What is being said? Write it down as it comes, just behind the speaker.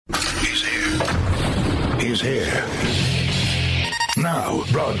is here. Now,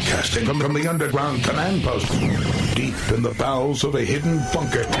 broadcasting from the underground command post, deep in the bowels of a hidden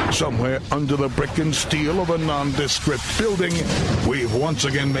bunker, somewhere under the brick and steel of a nondescript building, we've once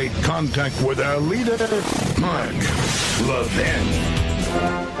again made contact with our leader, Mark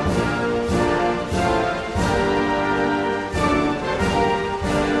Levin.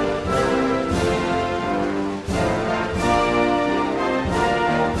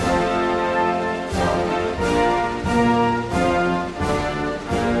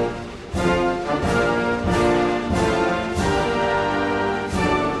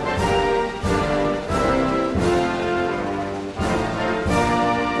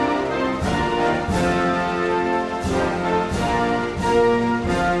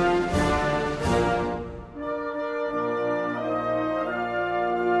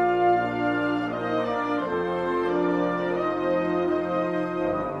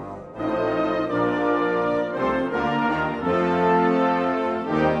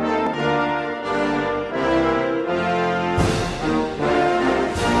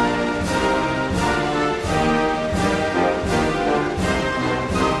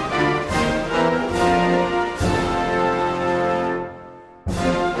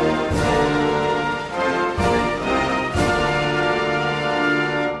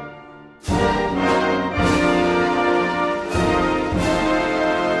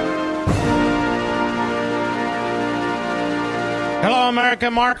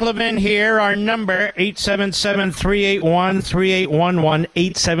 America, Mark Levin here. Our number, 877-381-3811,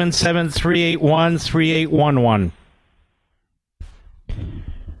 877-381-3811.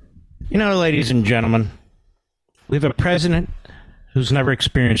 You know, ladies and gentlemen, we have a president who's never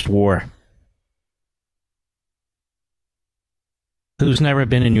experienced war, who's never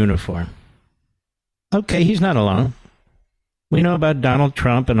been in uniform. Okay, he's not alone. We know about Donald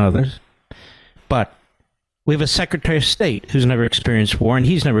Trump and others, but we have a Secretary of State who's never experienced war, and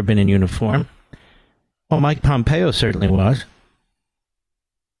he's never been in uniform. Well, Mike Pompeo certainly was.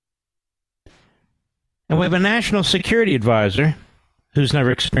 And we have a National Security Advisor who's never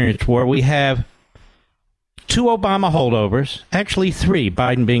experienced war. We have 2 Obama holdovers, actually 3,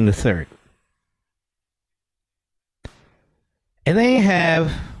 Biden being the 3rd. And they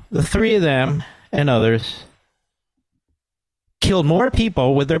have, the 3 of them and others, killed more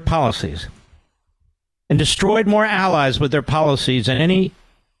people with their policies and destroyed more allies with their policies than any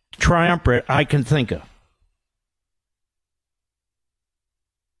triumvirate I can think of.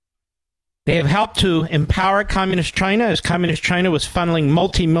 They have helped to empower Communist China, as Communist China was funneling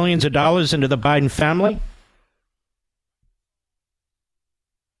multi-millions of dollars into the Biden family.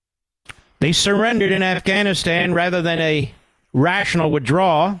 They surrendered in Afghanistan rather than a rational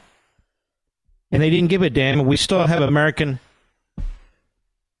withdrawal, and they didn't give a damn. We still have American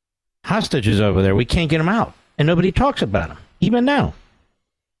hostages over there. We can't get them out, and nobody talks about them, even now.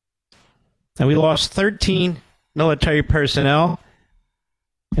 And we lost 13 military personnel,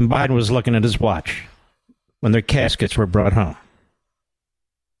 and Biden was looking at his watch when their caskets were brought home.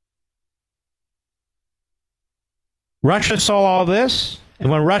 Russia saw all this, and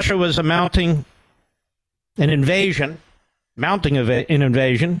when Russia was mounting an invasion,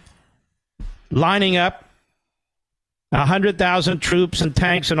 lining up 100,000 troops and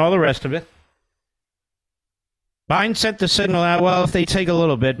tanks and all the rest of it, Biden sent the signal out, well, if they take a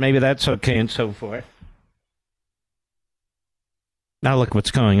little bit, maybe that's okay, and so forth. Now look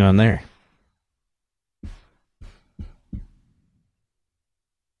what's going on there.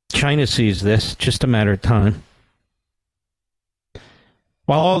 China sees this, just a matter of time.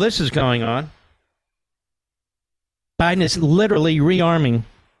 While all this is going on, Biden is literally rearming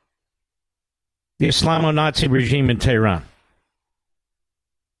the Islamo-Nazi regime in Tehran.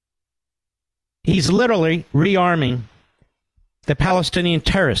 He's literally rearming the Palestinian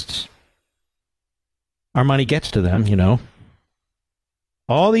terrorists. Our money gets to them, you know.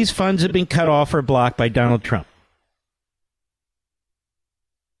 All these funds have been cut off or blocked by Donald Trump.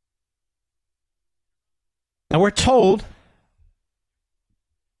 Now we're told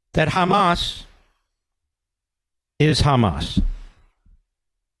that Hamas is Hamas.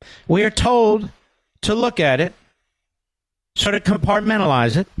 We are told to look at it, sort of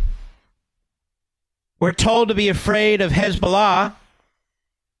compartmentalize it. We're told to be afraid of Hezbollah,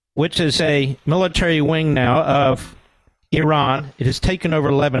 which is a military wing now of Iran. It has taken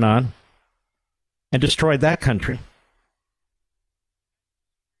over Lebanon and destroyed that country.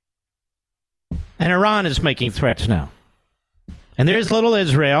 And Iran is making threats now. And there's little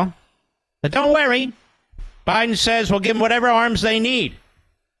Israel. But don't worry. Biden says we'll give them whatever arms they need.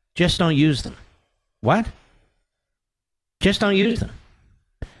 Just don't use them. What? Just don't use them.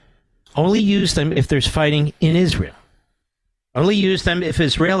 Only use them if there's fighting in Israel. Only use them if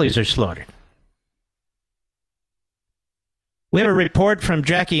Israelis are slaughtered. We have a report from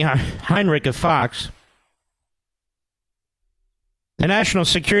Jackie Heinrich of Fox. The National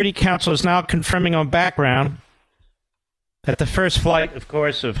Security Council is now confirming on background that the first flight, of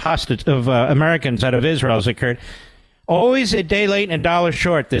course, of Americans out of Israel has occurred. Always a day late and a dollar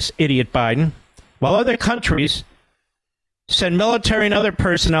short, this idiot Biden. While other countries send military and other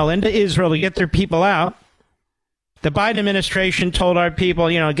personnel into Israel to get their people out, the Biden administration told our people,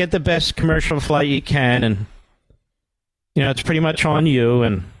 get the best commercial flight you can, and, it's pretty much on you,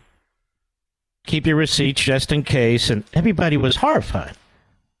 and keep your receipts just in case. And everybody was horrified.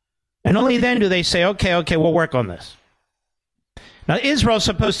 And only then do they say, okay, we'll work on this. Now, Israel's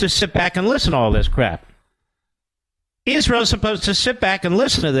supposed to sit back and listen to all this crap. Israel's supposed to sit back and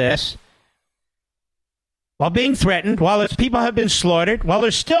listen to this while being threatened, while its people have been slaughtered, while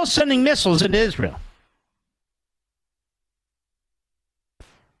they're still sending missiles into Israel.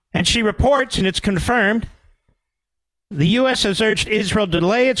 And she reports, and it's confirmed, the U.S. has urged Israel to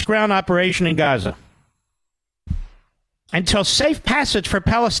delay its ground operation in Gaza until safe passage for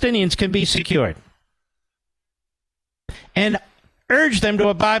Palestinians can be secured, and urge them to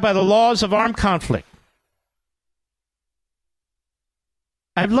abide by the laws of armed conflict.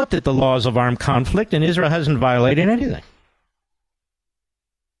 I've looked at the laws of armed conflict, and Israel hasn't violated anything.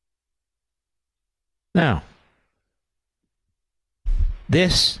 Now,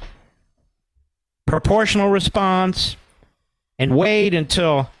 this proportional response and wait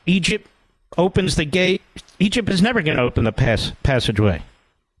until Egypt opens the gate. Egypt is never going to open the passageway.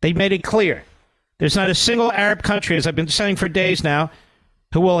 They made it clear. There's not a single Arab country, as I've been saying for days now,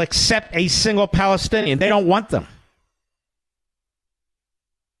 who will accept a single Palestinian. They don't want them.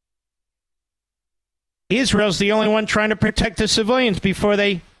 Israel's the only one trying to protect the civilians before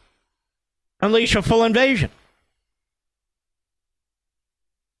they unleash a full invasion.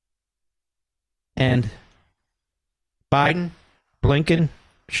 And Biden, Blinken,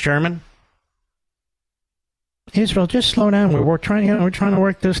 Sherman, Israel, just slow down. We're trying to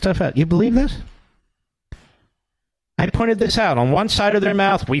work this stuff out. You believe this? I pointed this out. On one side of their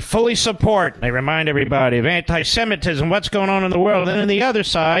mouth, we fully support. They remind everybody of anti-Semitism, what's going on in the world. And on the other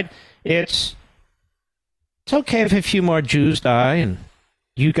side, it's okay if a few more Jews die, and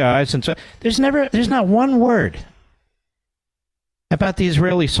you guys, and so there's not one word about the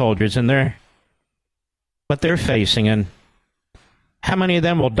Israeli soldiers and what they're facing, and how many of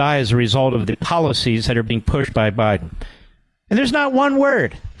them will die as a result of the policies that are being pushed by Biden. And there's not one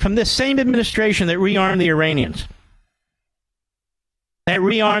word from this same administration that rearmed the Iranians, that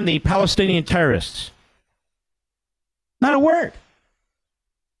rearmed the Palestinian terrorists. Not a word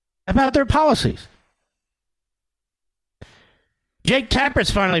about their policies. Jake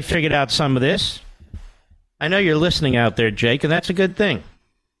Tapper's finally figured out some of this. I know you're listening out there, Jake, and that's a good thing.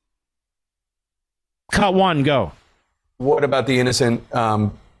 Cut one, go. What about the innocent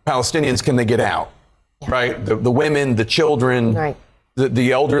Palestinians? Can they get out? Yeah. Right? The women, the children, right.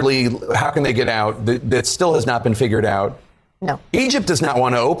 the elderly, how can they get out? That still has not been figured out. No. Egypt does not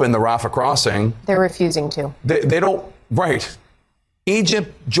want to open the Rafah crossing. They're refusing to. They don't, right.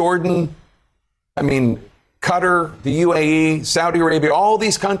 Egypt, Jordan, Qatar, the UAE, Saudi Arabia, all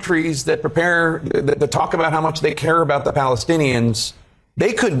these countries that talk about how much they care about the Palestinians,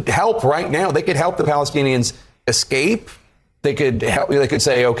 they could help right now. They could help the Palestinians escape. They could help. They could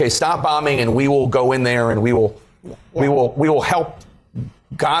say, okay, stop bombing, and we will go in there, and we will help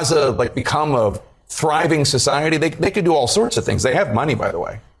Gaza become a thriving society. They could do all sorts of things. They have money, by the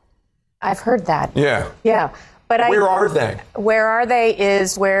way. I've heard that. Yeah. Yeah. But where are they? Where are they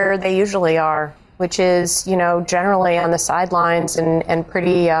is where they usually are, which is, generally on the sidelines and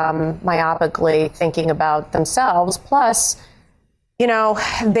pretty myopically thinking about themselves. Plus,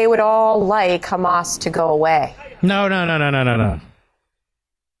 they would all like Hamas to go away. No.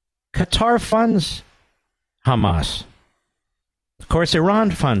 Qatar funds Hamas. Of course,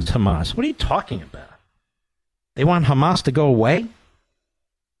 Iran funds Hamas. What are you talking about? They want Hamas to go away?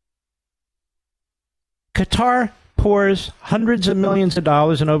 Qatar pours hundreds of millions of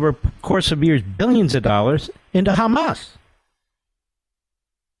dollars and over a course of years, billions of dollars into Hamas.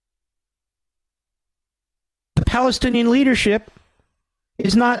 The Palestinian leadership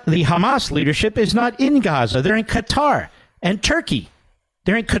is not, the Hamas leadership is not in Gaza. They're in Qatar and Turkey.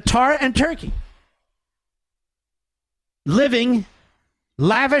 They're in Qatar and Turkey, living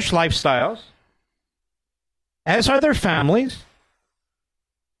lavish lifestyles, as are their families.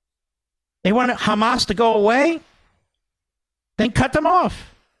 They want Hamas to go away? Then cut them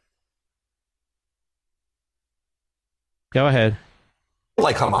off. Go ahead.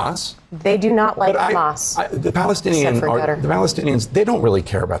 like Hamas. They do not like But Hamas. the Palestinians, they don't really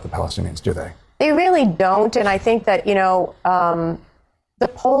care about the Palestinians, do they? They really don't. And I think that, the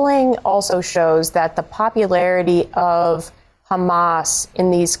polling also shows that the popularity of Hamas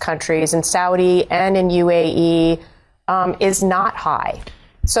in these countries, in Saudi and in UAE, is not high.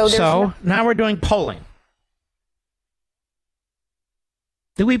 So now we're doing polling.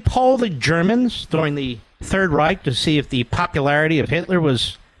 Did we poll the Germans during the Third Reich to see if the popularity of Hitler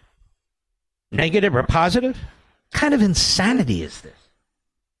was negative or positive? What kind of insanity is this?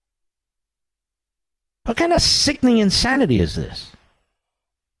 What kind of sickening insanity is this?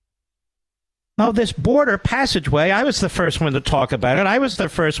 No, this border passageway, I was the first one to talk about it. I was the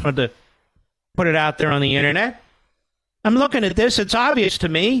first one to put it out there on the internet. I'm looking at this. It's obvious to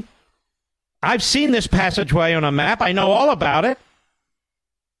me. I've seen this passageway on a map. I know all about it.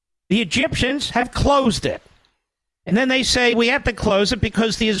 The Egyptians have closed it. And then they say, we have to close it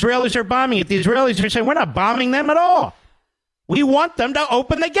because the Israelis are bombing it. The Israelis are saying, we're not bombing them at all. We want them to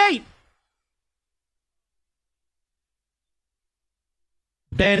open the gate.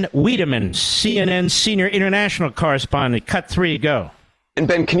 Ben Wiedemann, CNN senior international correspondent. Cut 3, go. And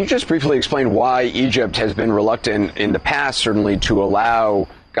Ben, can you just briefly explain why Egypt has been reluctant in the past, certainly, to allow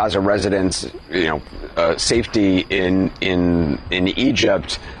Gaza residents, safety in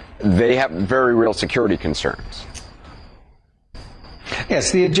Egypt? They have very real security concerns.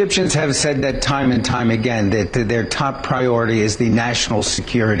 Yes, the Egyptians have said that time and time again, that their top priority is the national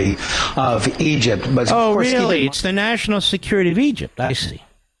security of Egypt. But of course, really? It's the national security of Egypt. I see.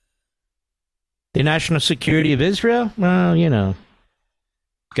 The national security of Israel? Well,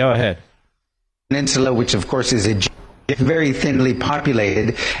 Go ahead. Peninsula, which of course is very thinly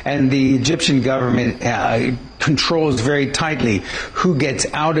populated, and the Egyptian government controls very tightly who gets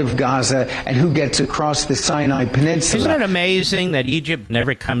out of Gaza and who gets across the Sinai Peninsula. Isn't it amazing that Egypt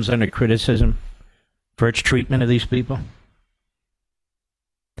never comes under criticism for its treatment of these people?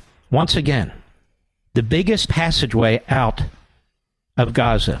 Once again, the biggest passageway out of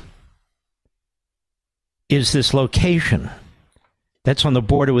Gaza is this location that's on the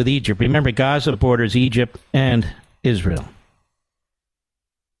border with Egypt. Remember, Gaza borders Egypt and Israel.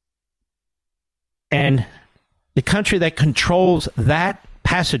 And the country that controls that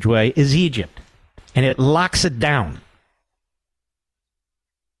passageway is Egypt. And it locks it down.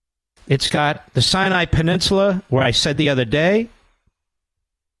 It's got the Sinai Peninsula, where I said the other day,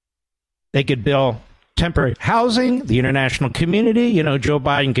 they could build temporary housing, the international community. Joe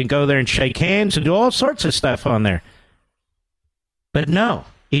Biden can go there and shake hands and do all sorts of stuff on there. But no,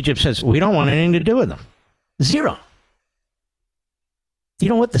 Egypt says, we don't want anything to do with them. Zero. You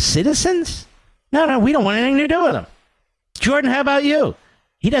don't want the citizens? No, we don't want anything to do with them. Jordan, how about you?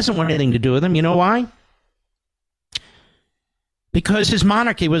 He doesn't want anything to do with them. You know why? Because his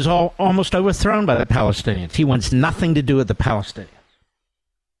monarchy was almost overthrown by the Palestinians. He wants nothing to do with the Palestinians.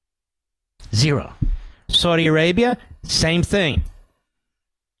 Zero. Saudi Arabia, same thing.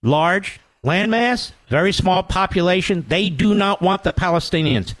 Large landmass, very small population. They do not want the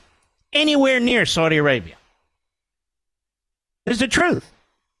Palestinians anywhere near Saudi Arabia. It's the truth.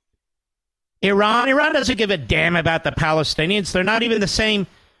 Iran doesn't give a damn about the Palestinians. They're not even the same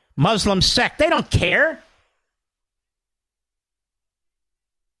Muslim sect. They don't care.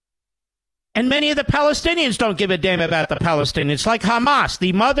 And many of the Palestinians don't give a damn about the Palestinians, like Hamas,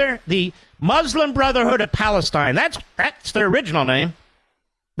 the Muslim Brotherhood of Palestine. That's their original name.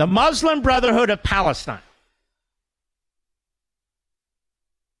 The Muslim Brotherhood of Palestine.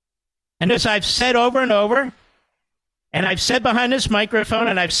 And as I've said over and over, and I've said behind this microphone,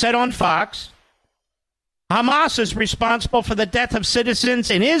 and I've said on Fox, Hamas is responsible for the death of citizens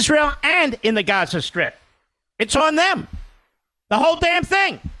in Israel and in the Gaza Strip. It's on them. The whole damn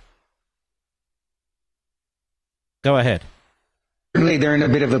thing. Go ahead. Certainly, they're in a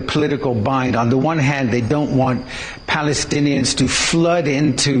bit of a political bind. On the one hand, they don't want Palestinians to flood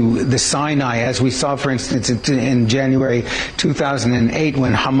into the Sinai, as we saw, for instance, in January 2008,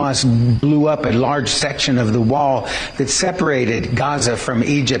 when Hamas blew up a large section of the wall that separated Gaza from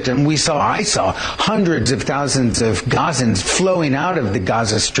Egypt. And I saw hundreds of thousands of Gazans flowing out of the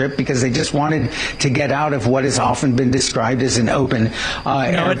Gaza Strip because they just wanted to get out of what has often been described as an open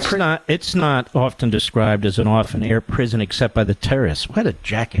air prison. It's not often described as an open air prison except by the terrorists. What a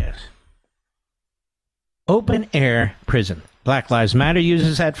jackass. Open air prison. Black Lives Matter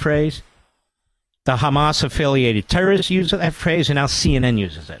uses that phrase. The Hamas affiliated terrorists use that phrase, and now CNN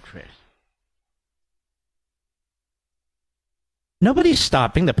uses that phrase. Nobody's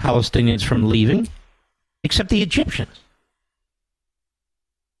stopping the Palestinians from leaving except the Egyptians.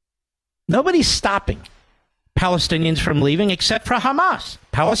 Nobody's stopping Palestinians from leaving except for Hamas.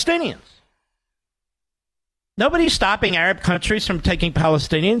 Palestinians. Nobody's stopping Arab countries from taking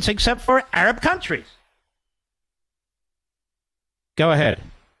Palestinians except for Arab countries. Go ahead. On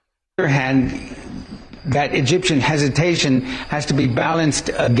the other hand, that Egyptian hesitation has to be balanced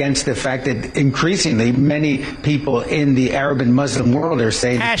against the fact that increasingly many people in the Arab and Muslim world are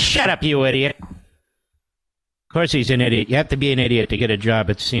saying... Shut up, you idiot. Of course he's an idiot. You have to be an idiot to get a job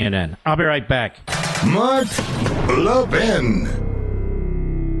at CNN. I'll be right back. Mark Levin.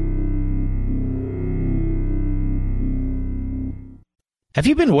 Have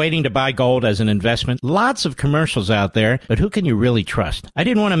you been waiting to buy gold as an investment? Lots of commercials out there, but who can you really trust? I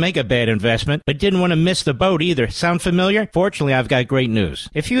didn't want to make a bad investment, but didn't want to miss the boat either. Sound familiar? Fortunately, I've got great news.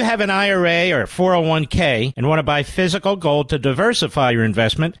 If you have an IRA or 401k and want to buy physical gold to diversify your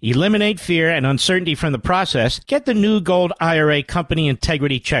investment, eliminate fear and uncertainty from the process, get the new Gold IRA Company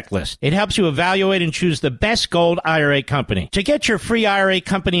Integrity Checklist. It helps you evaluate and choose the best gold IRA company. To get your free IRA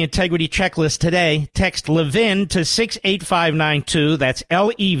Company Integrity Checklist today, text Levin to 68592. That's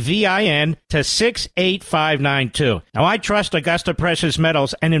Levin to 68592. Now, I trust Augusta Precious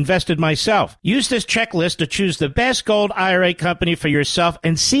Metals and invested myself. Use this checklist to choose the best gold IRA company for yourself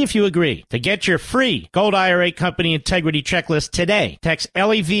and see if you agree. To get your free Gold IRA Company Integrity Checklist today, text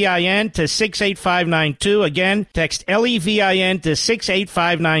Levin to 68592. Again, text Levin to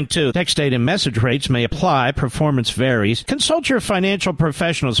 68592. Text date and message rates may apply. Performance varies. Consult your financial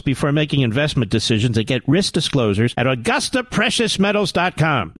professionals before making investment decisions and get risk disclosures at AugustaPreciousMetals.com. In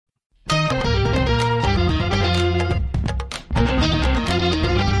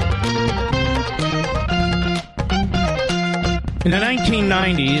the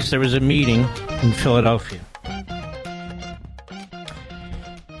 1990s, there was a meeting in Philadelphia.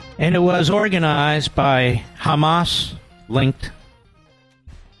 And it was organized by Hamas-linked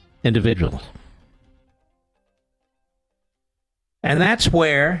individuals. And that's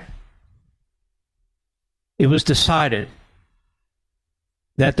where it was decided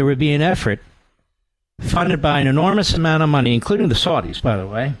that there would be an effort funded by an enormous amount of money, including the Saudis, by the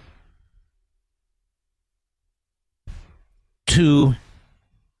way, to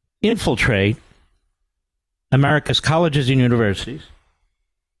infiltrate America's colleges and universities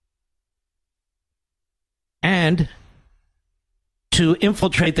and to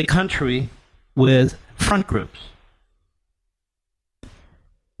infiltrate the country with front groups.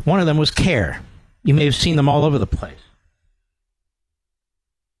 One of them was CARE. You may have seen them all over the place.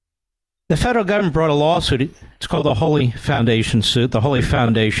 The federal government brought a lawsuit. It's called the Holy Foundation suit, the Holy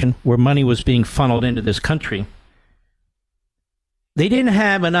Foundation, where money was being funneled into this country. They didn't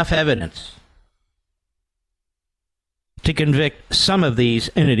have enough evidence to convict some of these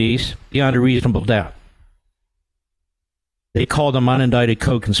entities beyond a reasonable doubt. They called them unindicted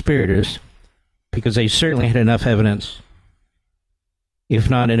co-conspirators because they certainly had enough evidence, if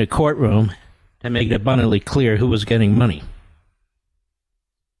not in a courtroom, to make it abundantly clear who was getting money.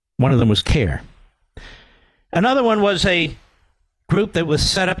 One of them was CARE. Another one was a group that was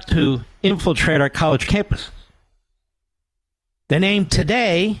set up to infiltrate our college campuses. The name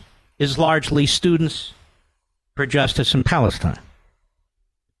today is largely Students for Justice in Palestine.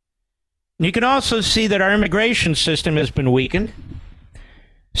 You can also see that our immigration system has been weakened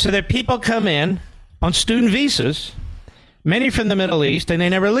so that people come in on student visas, many from the Middle East, and they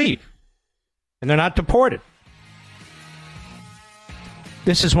never leave. And they're not deported.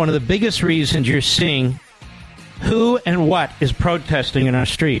 This is one of the biggest reasons you're seeing who and what is protesting in our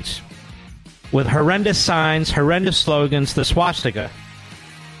streets with horrendous signs, horrendous slogans, the swastika.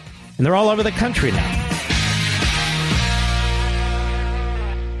 And they're all over the country now.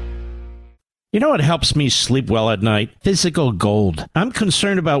 You know what helps me sleep well at night? Physical gold. I'm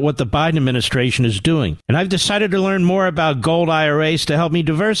concerned about what the Biden administration is doing, and I've decided to learn more about gold IRAs to help me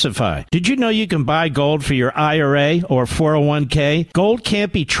diversify. Did you know you can buy gold for your IRA or 401k? Gold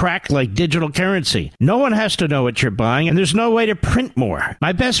can't be tracked like digital currency. No one has to know what you're buying, and there's no way to print more.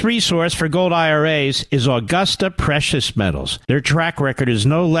 My best resource for gold IRAs is Augusta Precious Metals. Their track record is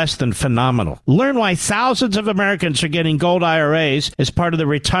no less than phenomenal. Learn why thousands of Americans are getting gold IRAs as part of their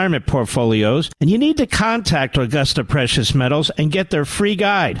retirement portfolios, and you need to contact Augusta Precious Metals and get their free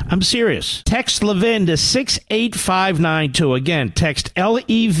guide. I'm serious. Text Levin to 68592. Again, text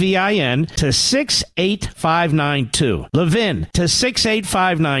Levin to 68592. Levin to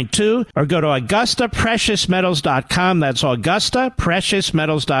 68592, or go to AugustaPreciousMetals.com. That's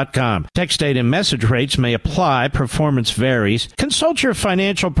AugustaPreciousMetals.com. Text date and message rates may apply. Performance varies. Consult your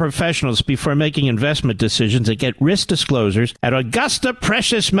financial professionals before making investment decisions and get risk disclosures at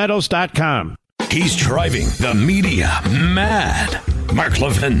AugustaPreciousMetals.com. He's driving the media mad. Mark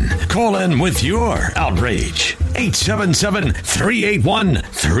Levin, call in with your outrage.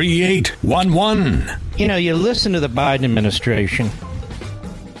 877-381-3811. You know, you listen to the Biden administration,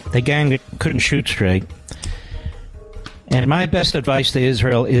 the gang that couldn't shoot straight. And my best advice to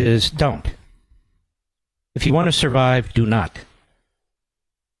Israel is don't. If you want to survive, do not.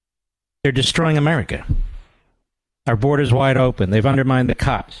 They're destroying America. Our border's wide open. They've undermined the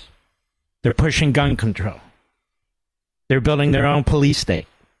cops. They're pushing gun control. They're building their own police state.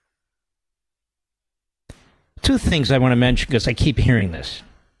 Two things I want to mention because I keep hearing this.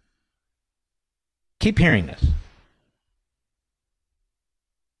 Keep hearing this.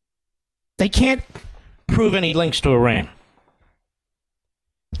 They can't prove any links to Iran.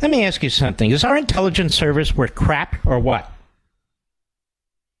 Let me ask you something. Is our intelligence service worth crap or what?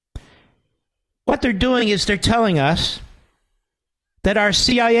 What they're doing is they're telling us that our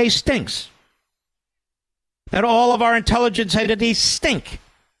CIA stinks. That all of our intelligence entities stink.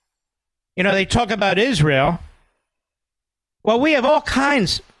 You know, they talk about Israel. Well, we have all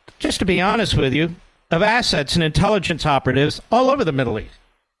kinds, just to be honest with you, of assets and intelligence operatives all over the Middle East.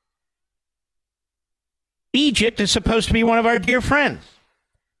 Egypt is supposed to be one of our dear friends.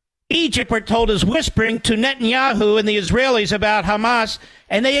 Egypt, we're told, is whispering to Netanyahu and the Israelis about Hamas,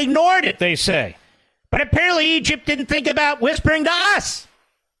 and they ignored it, they say. But apparently Egypt didn't think about whispering to us.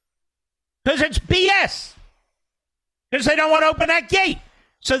 Because it's BS. Because they don't want to open that gate.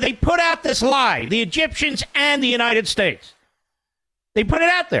 So they put out this lie, the Egyptians and the United States. They put it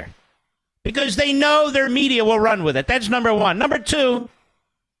out there. Because they know their media will run with it. That's number one. Number two,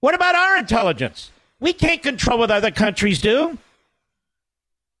 what about our intelligence? We can't control what other countries do.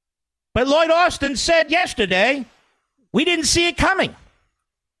 But Lloyd Austin said yesterday, we didn't see it coming.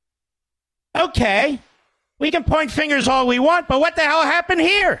 Okay, we can point fingers all we want, but what the hell happened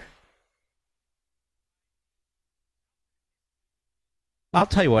here? I'll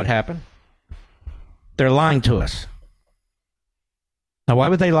tell you what happened. They're lying to us. Now, why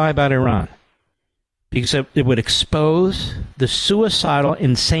would they lie about Iran? Because it would expose the suicidal,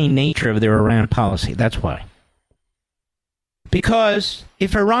 insane nature of their Iran policy. That's why. Because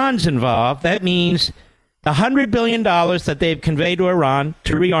if Iran's involved, that means the $100 billion that they've conveyed to Iran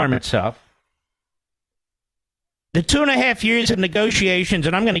to rearm itself, the 2.5 years of negotiations,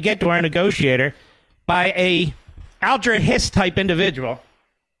 and I'm going to get to our negotiator, by a Alger Hiss type individual.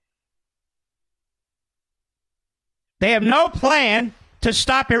 They have no plan to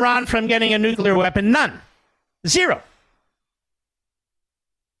stop Iran from getting a nuclear weapon. None. Zero.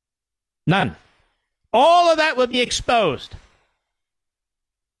 None. All of that would be exposed.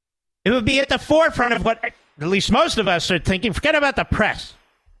 It would be at the forefront of what at least most of us are thinking. Forget about the press.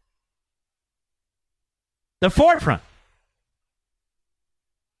 The forefront.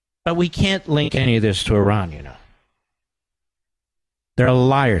 But we can't link any of this to Iran, you know. They're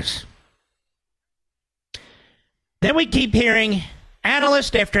liars. Then we keep hearing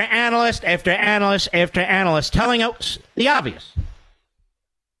analyst after analyst after analyst after analyst telling us the obvious.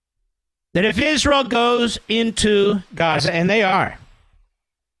 That if Israel goes into Gaza, and they are,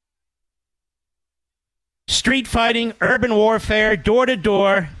 street fighting, urban warfare, door to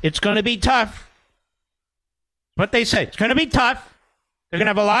door, it's going to be tough. What they say, it's going to be tough. They're going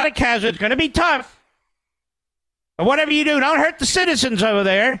to have a lot of casualties. It's going to be tough. But whatever you do, don't hurt the citizens over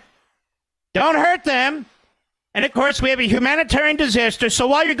there. Don't hurt them. And, of course, we have a humanitarian disaster. So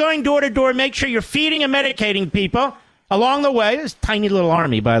while you're going door to door, make sure you're feeding and medicating people along the way. This tiny little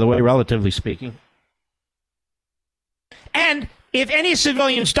army, by the way, relatively speaking. And if any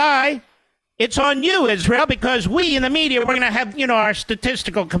civilians die, it's on you, Israel, because we in the media, we're going to have, you know, our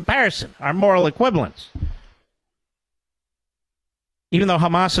statistical comparison, our moral equivalence. Even though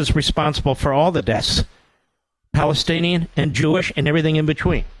Hamas is responsible for all the deaths, Palestinian and Jewish and everything in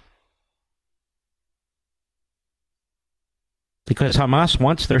between. Because Hamas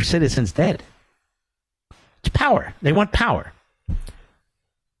wants their citizens dead. It's power. They want power.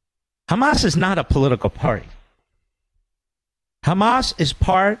 Hamas is not a political party. Hamas is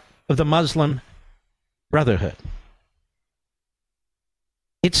part of the Muslim Brotherhood.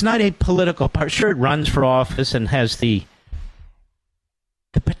 It's not a political party. Sure, it runs for office and has the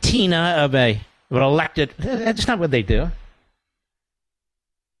patina of an elected. That's not what they do.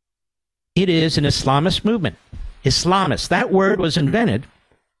 It is an Islamist movement. Islamists. That word was invented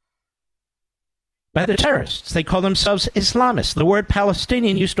by the terrorists. They call themselves Islamists. The word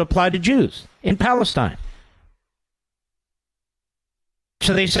Palestinian used to apply to Jews in Palestine.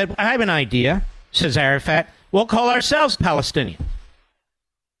 So they said, I have an idea, says Arafat. We'll call ourselves Palestinian.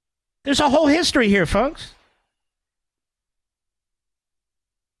 There's a whole history here, folks.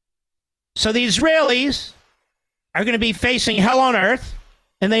 So the Israelis are going to be facing hell on earth,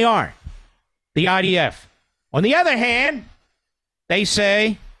 and they are. The IDF. On the other hand, they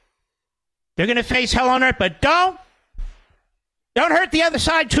say they're going to face hell on earth, but don't hurt the other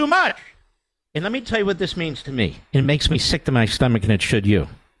side too much. And let me tell you what this means to me. It makes me sick to my stomach, and it should you.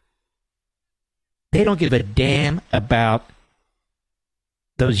 They don't give a damn about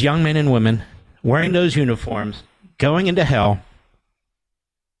those young men and women wearing those uniforms, going into hell,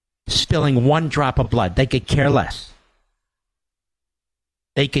 spilling one drop of blood. They could care less.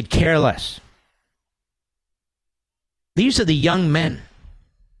 They could care less. These are the young men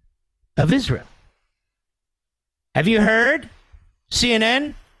of Israel. Have you heard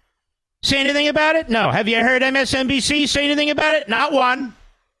CNN say anything about it? No. Have you heard MSNBC say anything about it? Not one.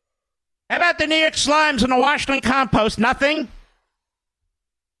 How about the New York Slimes and the Washington Compost? Nothing.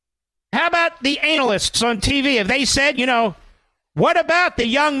 How about the analysts on TV? Have they said, what about the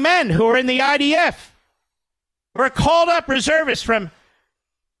young men who are in the IDF? Who are called up reservists from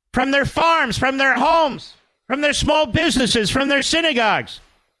their farms, from their homes, from their small businesses, from their synagogues.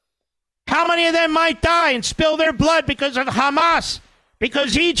 How many of them might die and spill their blood because of Hamas?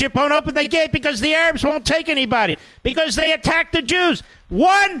 Because Egypt won't open the gate, because the Arabs won't take anybody, because they attacked the Jews.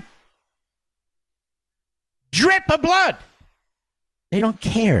 One drip of blood. They don't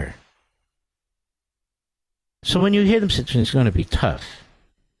care. So when you hear them say it's going to be tough,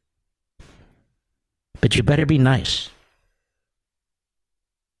 but you better be nice.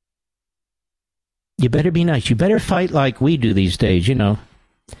 You better be nice. You better fight like we do these days,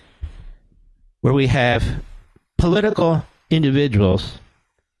 where we have political individuals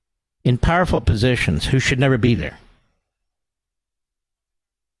in powerful positions who should never be there,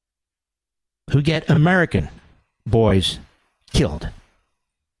 who get American boys killed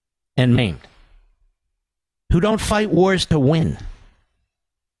and maimed, who don't fight wars to win.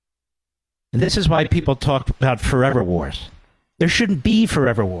 And this is why people talk about forever wars. There shouldn't be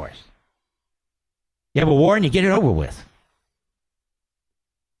forever wars. You have a war and you get it over with.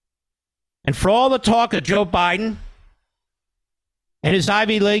 And for all the talk of Joe Biden and his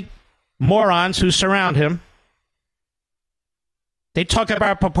Ivy League morons who surround him, they talk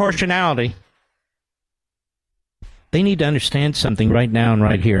about proportionality. They need to understand something right now and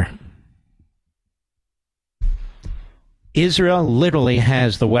right here. Israel literally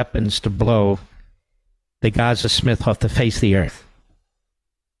has the weapons to blow the Gaza Smith off the face of the earth,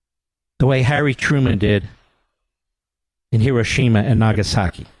 the way Harry Truman did in Hiroshima and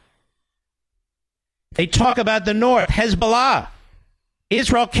Nagasaki. They talk about the North, Hezbollah.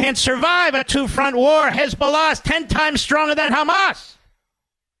 Israel can't survive a two-front war. Hezbollah is 10 times stronger than Hamas.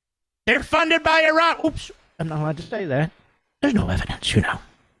 They're funded by Iran. Oops, I'm not allowed to say that. There's no evidence,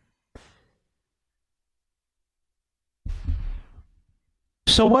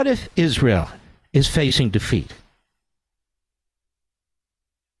 So what if Israel is facing defeat?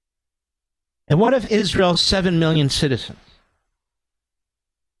 And what if Israel's 7 million citizens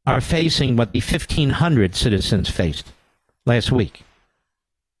are facing what the 1,500 citizens faced last week?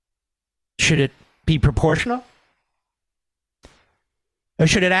 Should it be proportional? Or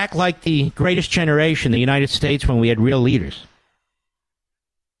should it act like the greatest generation, the United States, when we had real leaders?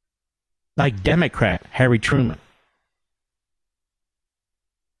 Like Democrat Harry Truman.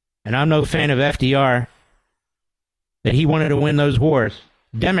 And I'm no fan of FDR, that he wanted to win those wars.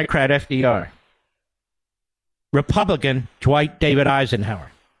 Democrat FDR. Republican Dwight David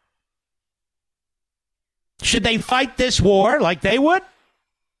Eisenhower. Should they fight this war like they would?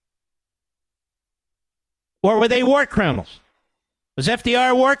 Or were they war criminals? Was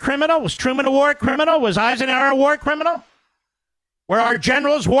FDR a war criminal? Was Truman a war criminal? Was Eisenhower a war criminal? Were our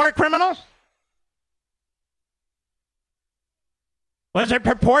generals war criminals? Was it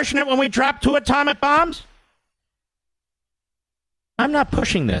proportionate when we dropped 2 atomic bombs? I'm not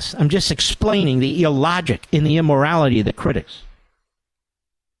pushing this. I'm just explaining the illogic and the immorality of the critics.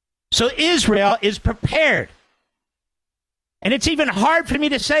 So Israel is prepared, and it's even hard for me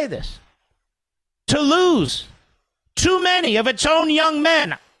to say this, to lose too many of its own young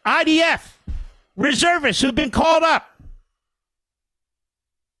men, IDF, reservists who've been called up,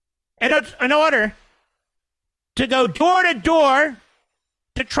 in order to go door to door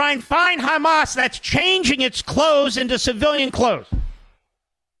to try and find Hamas that's changing its clothes into civilian clothes,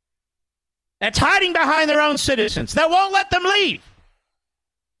 that's hiding behind their own citizens, that won't let them leave.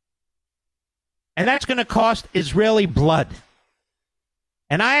 And that's going to cost Israeli blood.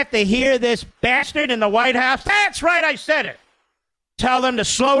 And I have to hear this bastard in the White House, that's right, I said it, tell them to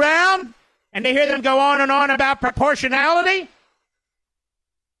slow down, and to hear them go on and on about proportionality.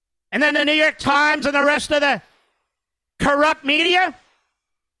 And then the New York Times and the rest of the corrupt media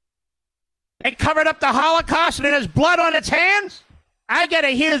They covered up the Holocaust and there's blood on its hands? I got to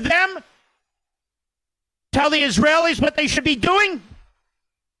hear them tell the Israelis what they should be doing?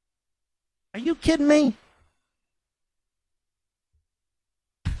 Are you kidding me?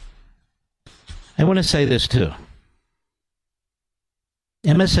 I want to say this too.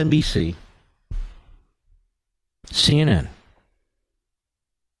 MSNBC, CNN,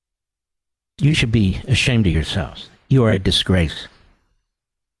 you should be ashamed of yourselves. You are a disgrace.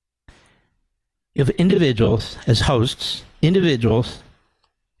 You have individuals as hosts, individuals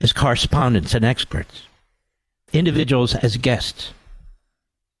as correspondents and experts, individuals as guests.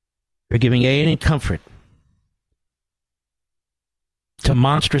 You're giving aid and comfort to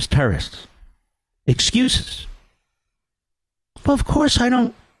monstrous terrorists. Excuses. Well, of course, I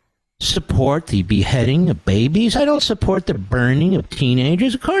don't support the beheading of babies. I don't support the burning of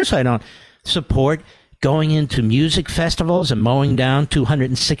teenagers. Of course, I don't support going into music festivals and mowing down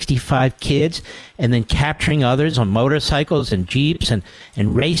 265 kids and then capturing others on motorcycles and jeeps and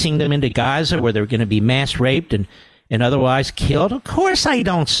racing them into Gaza where they're going to be mass raped and otherwise killed. Of course, I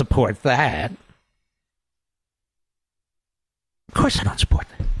don't support that. Of course, I don't support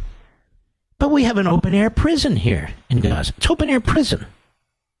that. But we have an open-air prison here in Gaza. It's open-air prison.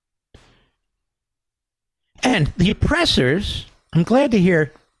 And the oppressors, I'm glad to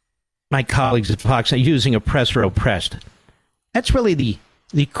hear my colleagues at Fox are using oppressor oppressed. That's really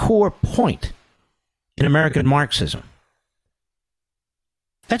the core point in American Marxism.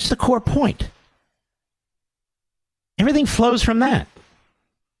 That's the core point. Everything flows from that.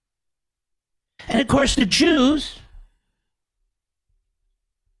 And of course, the Jews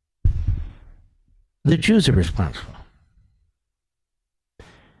are responsible.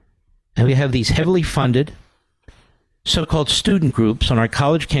 And we have these heavily funded so-called student groups on our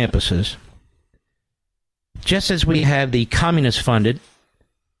college campuses, just as we have the communist-funded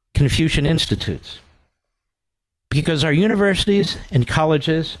Confucian Institutes. Because our universities and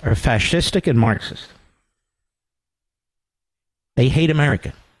colleges are fascistic and Marxist. They hate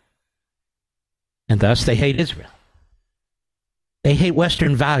America. And thus they hate Israel. They hate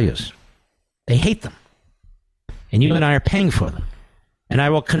Western values. They hate them. And you and I are paying for them. And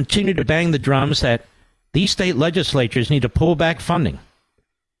I will continue to bang the drums that these state legislatures need to pull back funding.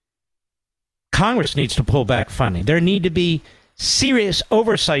 Congress needs to pull back funding. There need to be serious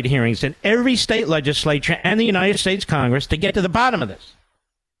oversight hearings in every state legislature and the United States Congress to get to the bottom of this.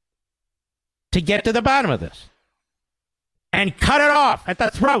 To get to the bottom of this. And cut it off at the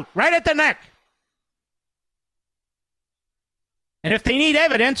throat, right at the neck. And if they need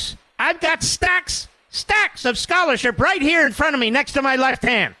evidence, I've got stacks of scholarship right here in front of me next to my left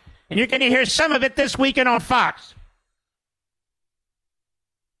hand. And you're going to hear some of it this weekend on Fox.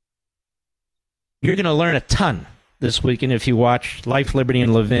 You're going to learn a ton this weekend if you watch Life, Liberty,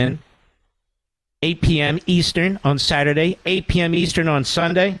 and Levin. 8 p.m. Eastern on Saturday, 8 p.m. Eastern on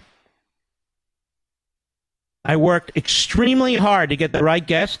Sunday. I worked extremely hard to get the right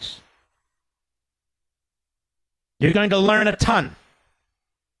guests. You're going to learn a ton.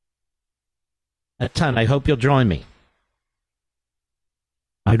 A ton. I hope you'll join me.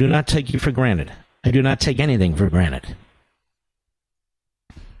 I do not take you for granted. I do not take anything for granted.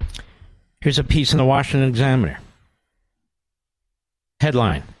 Here's a piece in the Washington Examiner.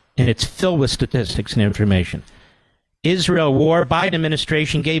 Headline, and it's filled with statistics and information. Israel war, Biden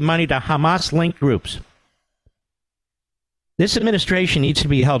administration gave money to Hamas-linked groups. This administration needs to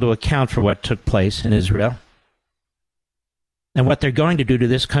be held to account for what took place in Israel and what they're going to do to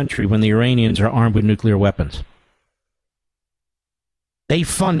this country when the Iranians are armed with nuclear weapons. They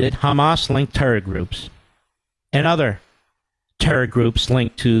funded Hamas-linked terror groups and other terror groups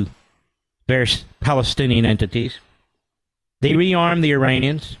linked to various Palestinian entities. They rearmed the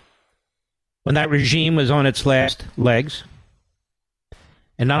Iranians when that regime was on its last legs.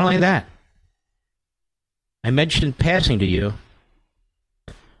 And not only that, I mentioned in passing to you,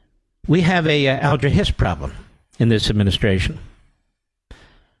 we have a Al-Qaeda Hiss problem in this administration.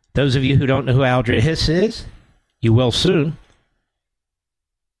 Those of you who don't know who Al-Qaeda Hiss is, you will soon.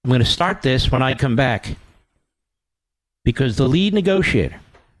 I'm going to start this when I come back because the lead negotiator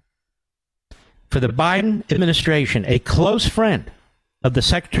for the Biden administration, a close friend of the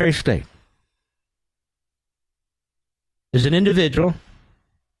Secretary of State, is an individual,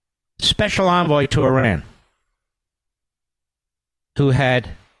 special envoy to Iran, who had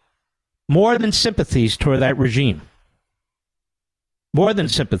more than sympathies toward that regime. More than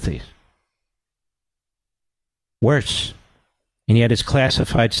sympathies. Worse. And he had his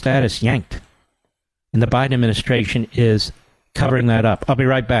classified status yanked. And the Biden administration is covering that up. I'll be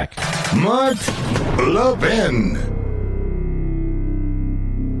right back. Mark Levin.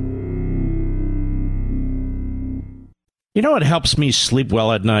 You know what helps me sleep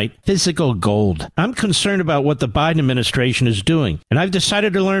well at night? Physical gold. I'm concerned about what the Biden administration is doing, and I've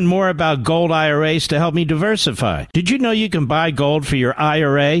decided to learn more about gold IRAs to help me diversify. Did you know you can buy gold for your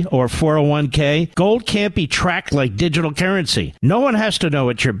IRA or 401k? Gold can't be tracked like digital currency. No one has to know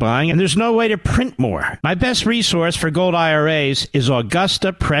what you're buying, and there's no way to print more. My best resource for gold IRAs is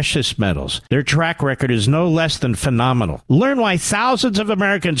Augusta Precious Metals. Their track record is no less than phenomenal. Learn why thousands of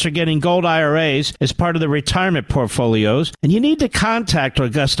Americans are getting gold IRAs as part of their retirement portfolios. And you need to contact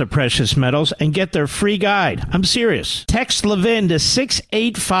Augusta Precious Metals and get their free guide. I'm serious. Text Levin to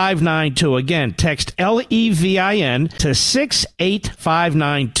 68592. Again, text LEVIN to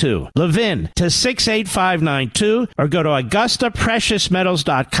 68592. Levin to 68592, or go to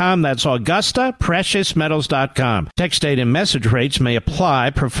AugustaPreciousMetals.com. That's AugustaPreciousMetals.com. Text date and message rates may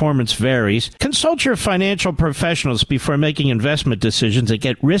apply. Performance varies. Consult your financial professionals before making investment decisions and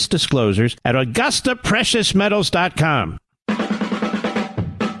get risk disclosures at AugustaPreciousMetals.com.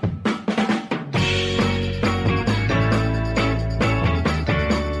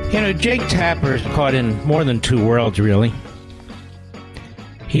 You know, Jake Tapper is caught in more than two worlds, really.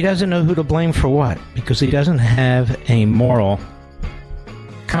 He doesn't know who to blame for what, because he doesn't have a moral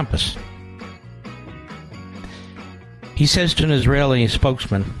compass. He says to an Israeli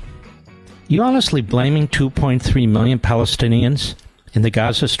spokesman, "You honestly blaming 2.3 million Palestinians in the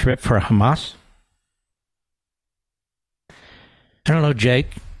Gaza Strip for Hamas?" I don't know,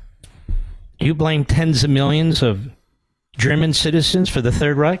 Jake. Do you blame tens of millions of German citizens for the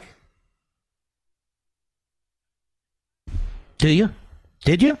Third Reich? Do you?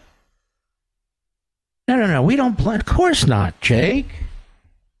 Did you? No. We don't blame. Of course not, Jake.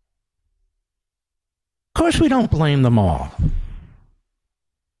 Of course we don't blame them all.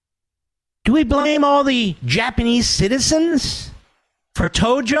 Do we blame all the Japanese citizens for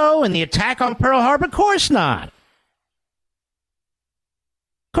Tojo and the attack on Pearl Harbor? Of course not.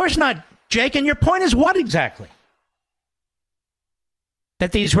 Of course not, Jake. And your point is what exactly?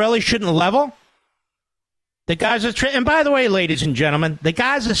 That the Israelis shouldn't level the Gaza Strip? And by the way, ladies and gentlemen, the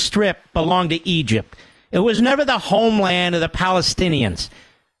Gaza Strip belonged to Egypt. It was never the homeland of the Palestinians.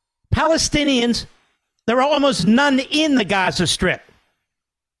 Palestinians, there were almost none in the Gaza Strip.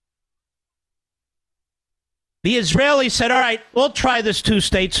 The Israelis said, all right, we'll try this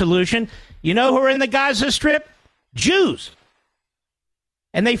two-state solution. You know who are in the Gaza Strip? Jews.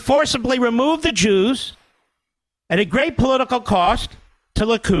 And they forcibly removed the Jews at a great political cost to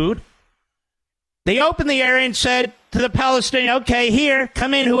Likud. They opened the area and said to the Palestinians, okay, here,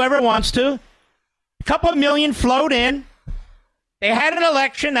 come in, whoever wants to. A couple of million flowed in. They had an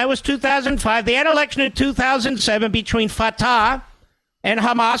election. That was 2005. They had an election in 2007 between Fatah and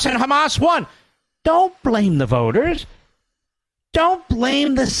Hamas won. Don't blame the voters. Don't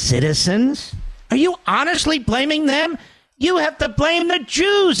blame the citizens. Are you honestly blaming them? You have to blame the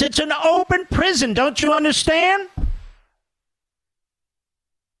Jews. It's an open prison. Don't you understand?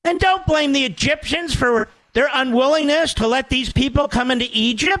 And don't blame the Egyptians for their unwillingness to let these people come into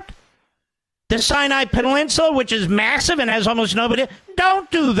Egypt. The Sinai Peninsula, which is massive and has almost nobody.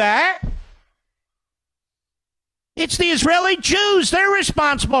 Don't do that. It's the Israeli Jews. They're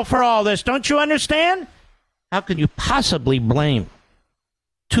responsible for all this. Don't you understand? How can you possibly blame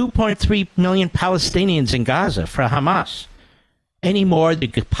 2.3 million Palestinians in Gaza for Hamas any more than you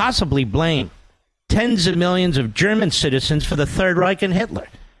could possibly blame tens of millions of German citizens for the Third Reich and Hitler,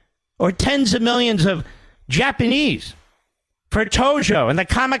 or tens of millions of Japanese for Tojo and the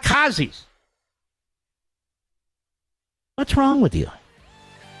kamikazes? What's wrong with you?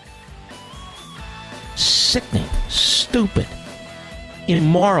 Sickening, stupid,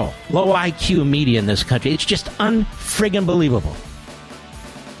 immoral, low IQ media in this country. It's just unfriggin' believable.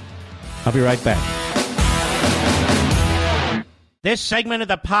 I'll be right back. This segment of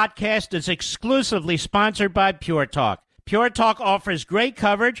the podcast is exclusively sponsored by Pure Talk. Pure Talk offers great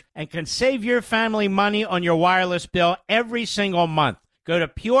coverage and can save your family money on your wireless bill every single month. Go to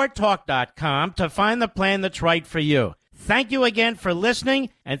puretalk.com to find the plan that's right for you. Thank you again for listening,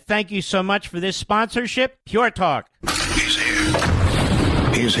 and thank you so much for this sponsorship, Pure Talk. He's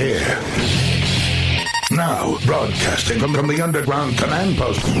here. He's here. Now, broadcasting from the underground command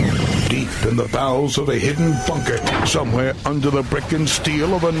post, deep in the bowels of a hidden bunker, somewhere under the brick and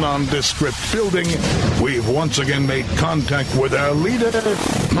steel of a nondescript building, we've once again made contact with our leader,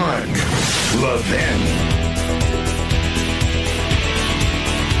 Mark Levin.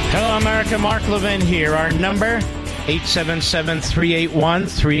 Hello, America. Mark Levin here. Our number,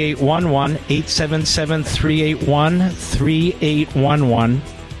 877-381-3811, 877-381-3811.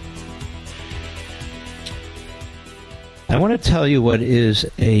 I want to tell you what is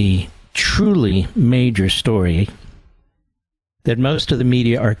a truly major story that most of the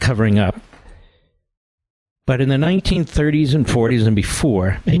media are covering up. But in the 1930s and 40s and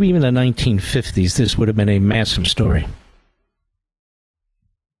before, maybe even the 1950s, this would have been a massive story.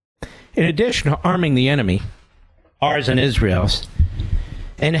 In addition to arming the enemy, ours and Israel's,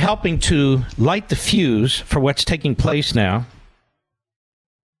 and helping to light the fuse for what's taking place now,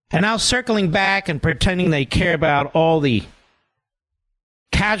 and now circling back and pretending they care about all the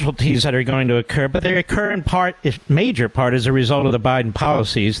casualties that are going to occur, but they occur in part, major part, as a result of the Biden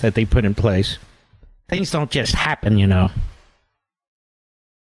policies that they put in place. Things don't just happen, you know.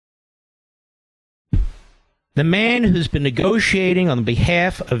 The man who's been negotiating on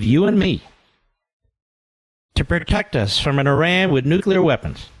behalf of you and me to protect us from an Iran with nuclear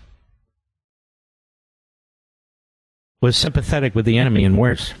weapons was sympathetic with the enemy and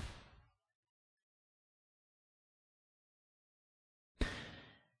worse.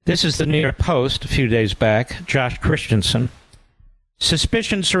 This is the New York Post a few days back. Josh Christensen.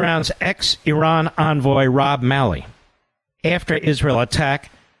 Suspicion surrounds ex-Iran envoy Rob Malley after Israel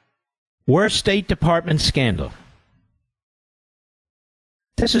attack. Worst State Department scandal.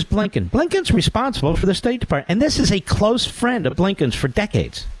 This is Blinken. Blinken's responsible for the State Department, and this is a close friend of Blinken's for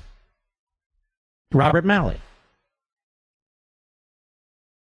decades. Robert Malley.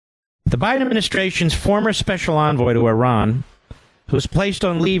 The Biden administration's former special envoy to Iran, who was placed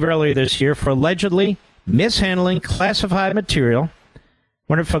on leave earlier this year for allegedly mishandling classified material,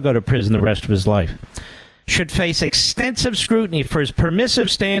 wonder if he'll go to prison the rest of his life, should face extensive scrutiny for his permissive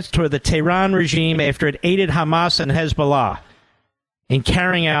stance toward the Tehran regime after it aided Hamas and Hezbollah in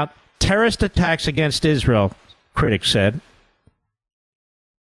carrying out terrorist attacks against Israel, critics said.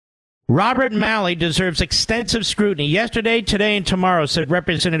 Robert Malley deserves extensive scrutiny. Yesterday, today, and tomorrow, said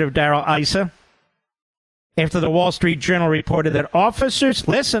Representative Darrell Issa, after the Wall Street Journal reported that officers,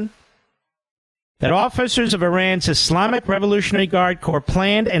 that officers of Iran's Islamic Revolutionary Guard Corps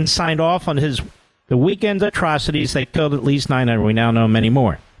planned and signed off on the weekend atrocities that killed at least 900. We now know many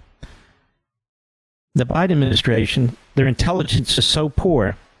more. The Biden administration, their intelligence is so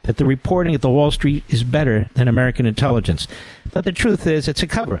poor that the reporting at the Wall Street is better than American intelligence. But the truth is, it's a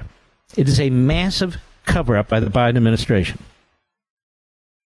cover-up. It is a massive cover-up by the Biden administration.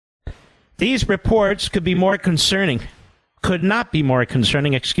 These reports could not be more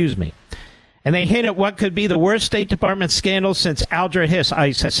concerning, And they hint at what could be the worst State Department scandal since Alger Hiss,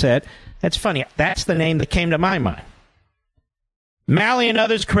 Issa said. That's funny. That's the name that came to my mind. Malley and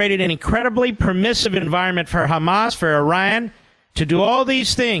others created an incredibly permissive environment for Hamas, for Iran, to do all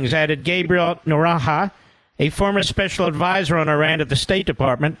these things, added Gabriel Noranha, a former special advisor on Iran at the State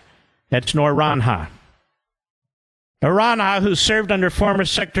Department. That's Noranha. Noranha, who served under former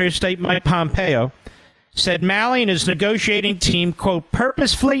Secretary of State Mike Pompeo, said Malley and his negotiating team, quote,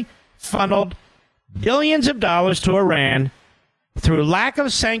 purposefully funneled billions of dollars to Iran through lack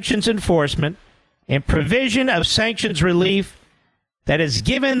of sanctions enforcement and provision of sanctions relief that has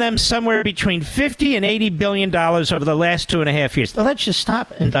given them somewhere between $50 and $80 billion over the last 2.5 years. Now, let's just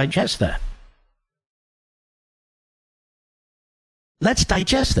stop and digest that. Let's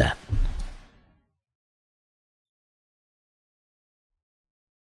digest that.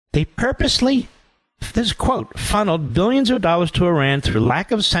 They purposely, this is a quote, funneled billions of dollars to Iran through lack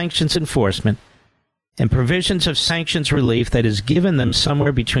of sanctions enforcement and provisions of sanctions relief that has given them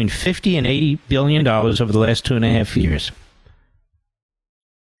somewhere between $50 and $80 billion over the last 2.5 years.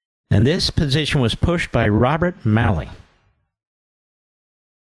 And this position was pushed by Robert Malley.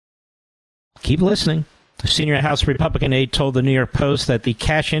 Keep listening. The senior House Republican aide told the New York Post that the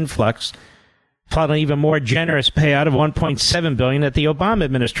cash influx followed an even more generous payout of $1.7 billion that the Obama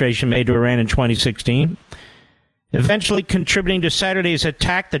administration made to Iran in 2016, eventually contributing to Saturday's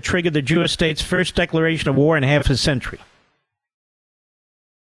attack that triggered the Jewish state's first declaration of war in half a century.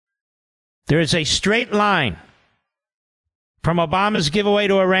 There is a straight line from Obama's giveaway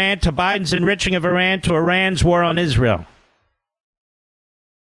to Iran to Biden's enriching of Iran to Iran's war on Israel.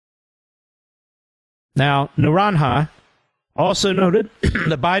 Now, Noranha also noted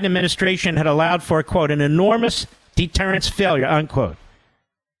the Biden administration had allowed for, quote, an enormous deterrence failure, unquote,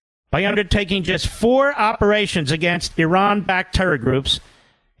 by undertaking just 4 operations against Iran-backed terror groups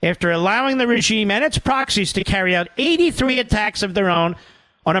after allowing the regime and its proxies to carry out 83 attacks of their own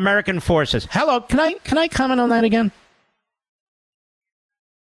on American forces. Hello, can I comment on that again?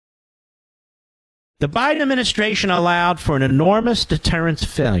 The Biden administration allowed for an enormous deterrence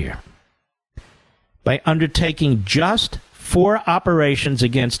failure by undertaking just 4 operations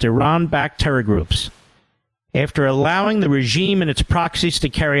against Iran-backed terror groups after allowing the regime and its proxies to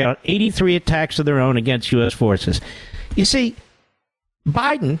carry out 83 attacks of their own against U.S. forces. You see,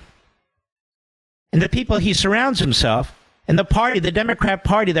 Biden and the people he surrounds himself and the party, the Democrat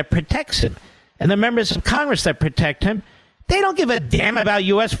Party that protects him, and the members of Congress that protect him, they don't give a damn about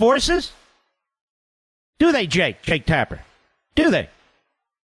U.S. forces. Do they, Jake Tapper? Do they?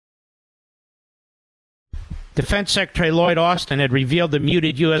 Defense Secretary Lloyd Austin had revealed the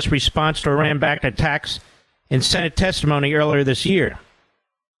muted U.S. response to Iran-backed attacks in Senate testimony earlier this year.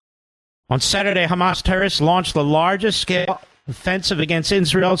 On Saturday, Hamas terrorists launched the largest-scale offensive against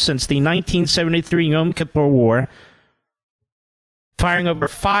Israel since the 1973 Yom Kippur War, firing over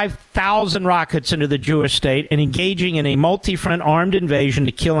 5,000 rockets into the Jewish state and engaging in a multi-front armed invasion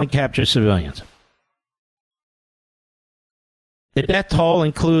to kill and capture civilians. The death toll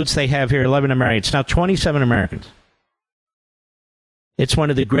includes, they have here, 11 Americans. Now 27 Americans. It's one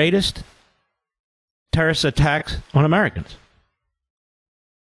of the greatest terrorist attacks on Americans.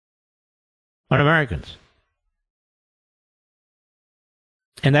 On Americans.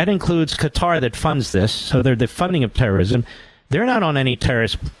 And that includes Qatar that funds this, so they're the funding of terrorism. They're not on any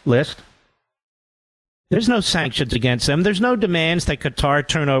terrorist list. There's no sanctions against them. There's no demands that Qatar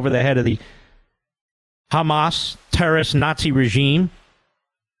turn over the head of the Hamas terrorist Nazi regime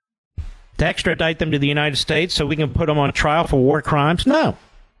to extradite them to the United States so we can put them on trial for war crimes. No.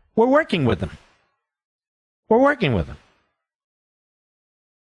 We're working with them. We're working with them.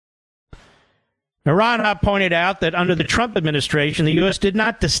 Iran pointed out that under the Trump administration, the U.S. did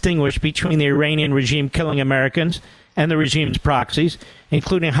not distinguish between the Iranian regime killing Americans and the regime's proxies,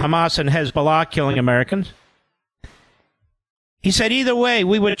 including Hamas and Hezbollah killing Americans. He said either way,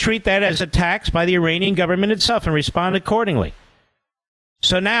 we would treat that as attacks by the Iranian government itself and respond accordingly.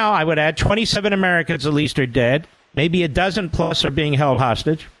 So now, I would add, 27 Americans at least are dead. Maybe a dozen plus are being held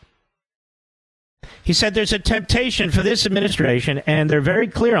hostage. He said there's a temptation for this administration, and they're very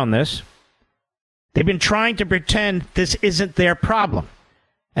clear on this. They've been trying to pretend this isn't their problem.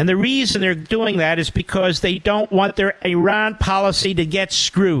 And the reason they're doing that is because they don't want their Iran policy to get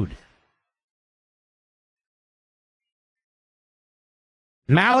screwed.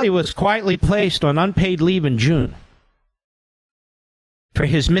 Malley was quietly placed on unpaid leave in June for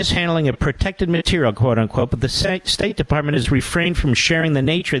his mishandling of protected material, quote unquote, but the State Department has refrained from sharing the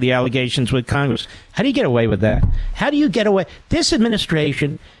nature of the allegations with Congress. How do you get away with that? How do you get away? This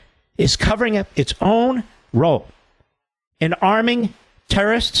administration is covering up its own role in arming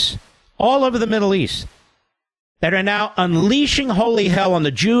terrorists all over the Middle East that are now unleashing holy hell on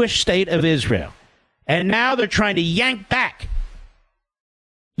the Jewish state of Israel. And now they're trying to yank back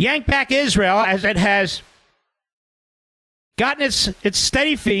Israel as it has gotten its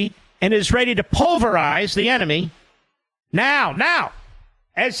steady feet and is ready to pulverize the enemy now,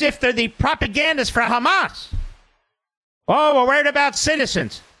 as if they're the propagandists for Hamas. Oh, we're worried about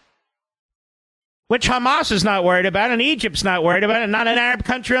citizens, which Hamas is not worried about, and Egypt's not worried about, and not an Arab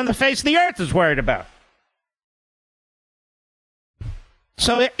country on the face of the earth is worried about.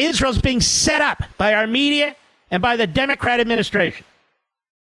 So Israel's being set up by our media and by the Democrat administration.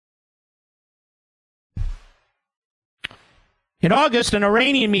 In August, an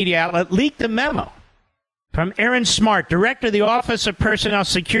Iranian media outlet leaked a memo from Aaron Smart, director of the Office of Personnel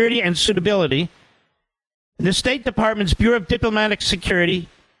Security and Suitability, in the State Department's Bureau of Diplomatic Security,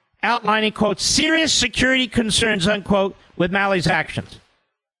 outlining, quote, serious security concerns, unquote, with Malley's actions.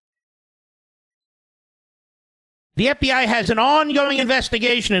 The FBI has an ongoing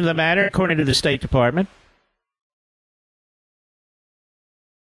investigation into the matter, according to the State Department.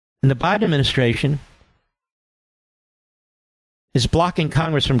 And the Biden administration is blocking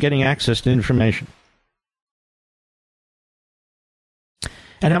Congress from getting access to information.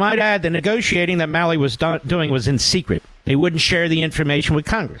 And I might add, the negotiating that Malley was doing was in secret. They wouldn't share the information with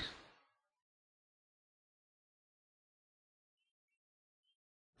Congress.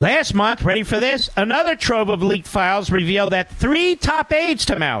 Last month, ready for this, another trove of leaked files revealed that 3 top aides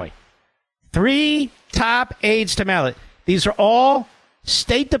to Malley, these are all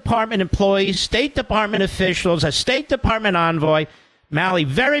State Department employees, State Department officials, a State Department envoy. Malley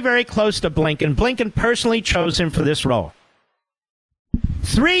very, very close to Blinken. Blinken personally chose him for this role.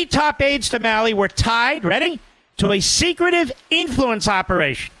 3 top aides to Malley were tied, ready, to a secretive influence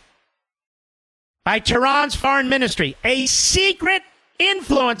operation by Tehran's foreign ministry. A secret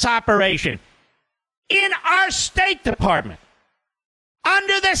influence operation in our State Department,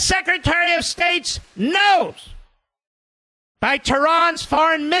 under the Secretary of State's nose, by Tehran's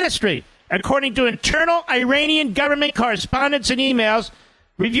foreign ministry, according to internal Iranian government correspondence and emails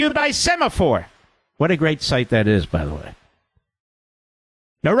reviewed by Semaphore. What a great site that is, by the way.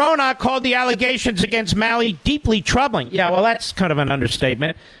 Noronha called the allegations against Malley deeply troubling. Yeah, well, that's kind of an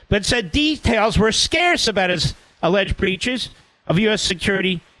understatement, but said details were scarce about his alleged breaches of U.S.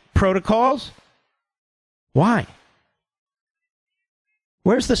 security protocols. Why?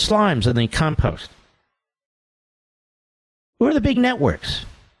 Where's the slimes and the compost? Where are the big networks?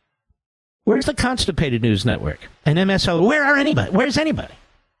 Where's the Constipated News Network and MSL? Where are anybody? Where's anybody?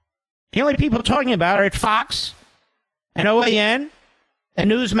 The only people talking about are at Fox and OAN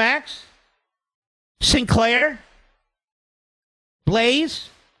and Newsmax, Sinclair, Blaze,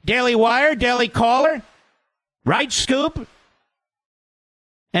 Daily Wire, Daily Caller, Right Scoop,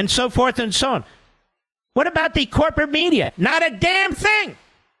 and so forth and so on. What about the corporate media? Not a damn thing.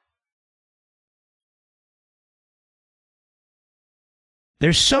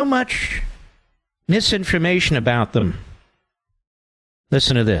 There's so much misinformation about them.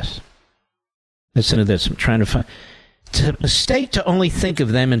 Listen to this. Listen to this. I'm trying to find. It's a mistake to only think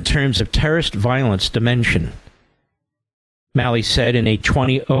of them in terms of terrorist violence dimension. Malley said in a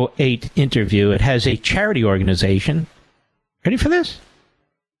 2008 interview, it has a charity organization. Ready for this?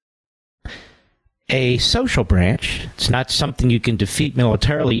 A social branch. It's not something you can defeat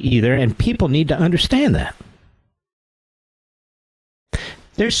militarily either, and people need to understand that.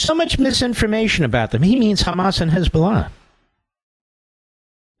 There's so much misinformation about them. He means Hamas and Hezbollah.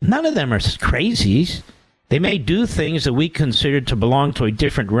 None of them are crazies. They may do things that we consider to belong to a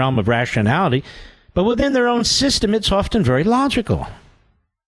different realm of rationality, but within their own system, it's often very logical.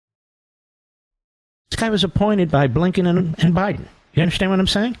 This guy was appointed by Blinken and Biden. You understand what I'm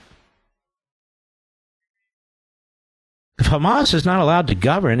saying? If Hamas is not allowed to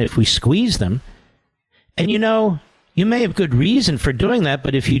govern, if we squeeze them, and you may have good reason for doing that,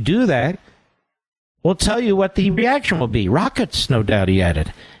 but if you do that, we'll tell you what the reaction will be. Rockets, no doubt, he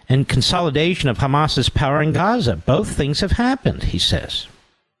added, and consolidation of Hamas's power in Gaza. Both things have happened, he says.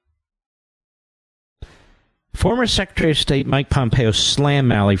 Former Secretary of State Mike Pompeo slammed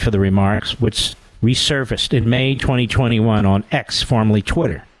Malley for the remarks, which resurfaced in May 2021 on X, formerly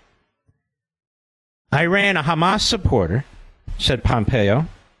Twitter. Iran, a Hamas supporter, said Pompeo,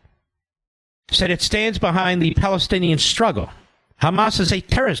 said it stands behind the Palestinian struggle. Hamas is a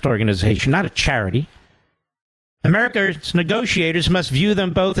terrorist organization, not a charity. America's negotiators must view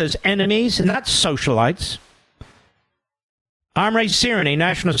them both as enemies and not socialites. Amre Sirin, a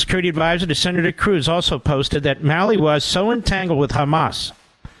national security advisor to Senator Cruz, also posted that Malley was so entangled with Hamas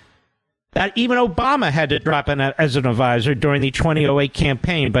that even Obama had to drop in as an advisor during the 2008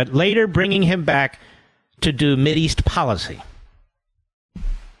 campaign, but later bringing him back to do Mideast policy.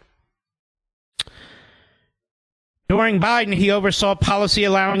 During Biden, he oversaw policy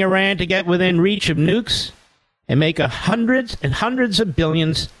allowing Iran to get within reach of nukes and make hundreds and hundreds of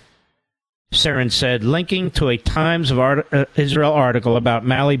billions, Sirin said, linking to a Times of Israel article about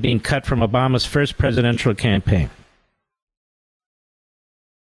Malley being cut from Obama's first presidential campaign.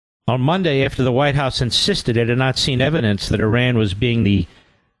 On Monday, after the White House insisted it had not seen evidence that Iran was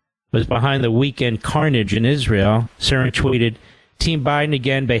behind the weekend carnage in Israel, Sirin tweeted, Team Biden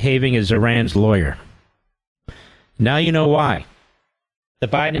again behaving as Iran's lawyer. Now you know why. The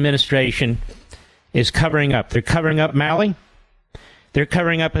Biden administration is covering up. They're covering up Malley. They're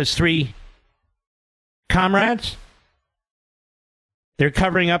covering up his three comrades. They're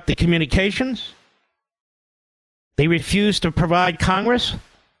covering up the communications. They refuse to provide Congress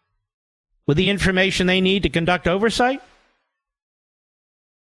with the information they need to conduct oversight.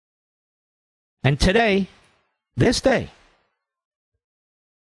 And today, this day,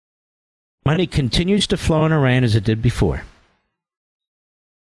 money continues to flow in Iran as it did before,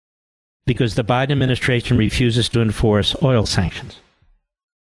 because the Biden administration refuses to enforce oil sanctions.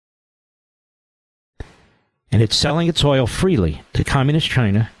 And it's selling its oil freely to communist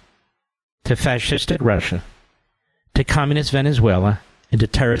China, to fascistic Russia, to communist Venezuela, and to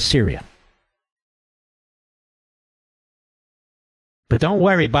terrorist Syria. But don't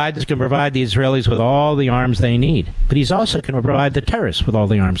worry, Biden's going to provide the Israelis with all the arms they need, but he's also going to provide the terrorists with all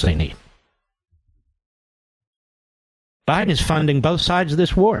the arms they need. Biden is funding both sides of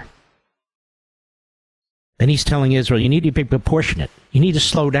this war. And he's telling Israel, you need to be proportionate. You need to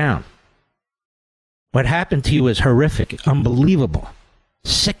slow down. What happened to you is horrific, unbelievable,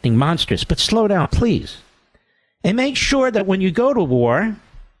 sickening, monstrous, but slow down, please. And make sure that when you go to war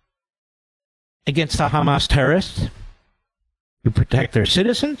against the Hamas terrorists, you protect their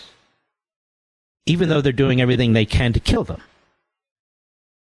citizens, even though they're doing everything they can to kill them.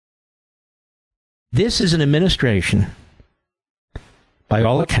 This is an administration, by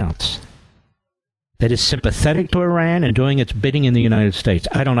all accounts, that is sympathetic to Iran and doing its bidding in the United States.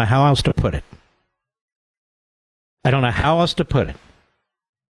 I don't know how else to put it. I don't know how else to put it.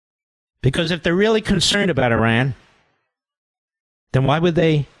 Because if they're really concerned about Iran, then why would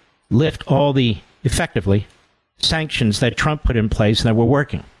they lift all the, effectively, sanctions that Trump put in place that were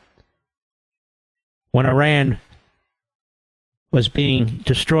working? When Iran was being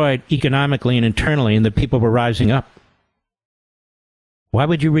destroyed economically and internally, and the people were rising up. Why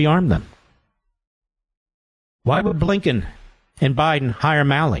would you rearm them? Why would Blinken and Biden hire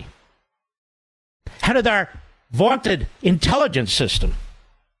Malley? How did our vaunted intelligence system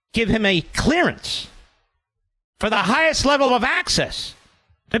give him a clearance for the highest level of access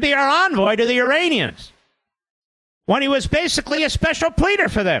to be our envoy to the Iranians when he was basically a special pleader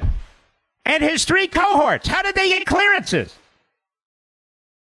for them and his 3 cohorts? How did they get clearances?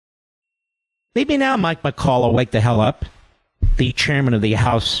 Maybe now Mike McCall will wake the hell up, the chairman of the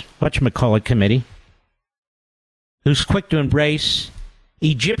House whatchamacallit committee, who's quick to embrace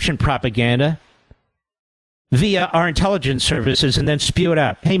Egyptian propaganda via our intelligence services and then spew it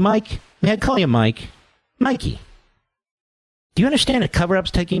out. Hey, Mike, may I call you Mike? Mikey, do you understand a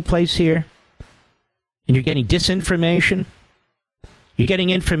cover-up's taking place here? And you're getting disinformation? You're getting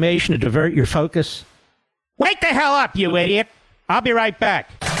information to divert your focus? Wake the hell up, you idiot! I'll be right back.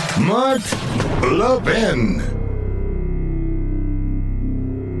 Mark Levin.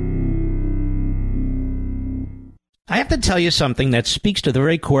 I have to tell you something that speaks to the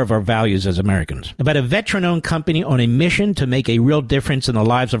very core of our values as Americans. About a veteran-owned company on a mission to make a real difference in the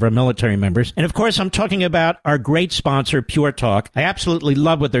lives of our military members. And of course, I'm talking about our great sponsor, Pure Talk. I absolutely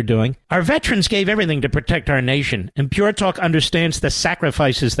love what they're doing. Our veterans gave everything to protect our nation, and Pure Talk understands the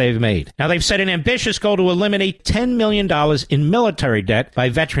sacrifices they've made. Now, they've set an ambitious goal to eliminate $10 million in military debt by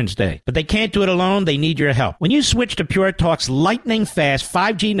Veterans Day. But they can't do it alone. They need your help. When you switch to Pure Talk's lightning-fast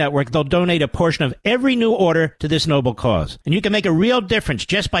 5G network, they'll donate a portion of every new order to this noble cause. And you can make a real difference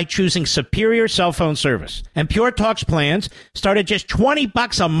just by choosing superior cell phone service. And Pure Talk's plans start at just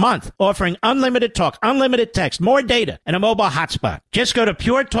 $20 a month, offering unlimited talk, unlimited text, more data, and a mobile hotspot. Just go to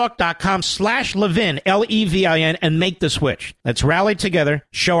puretalk.com/Levin, Levin, and make the switch. Let's rally together,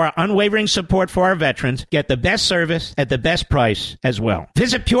 show our unwavering support for our veterans, get the best service at the best price as well.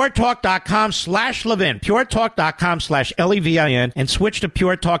 Visit puretalk.com/Levin, puretalk.com/Levin, and switch to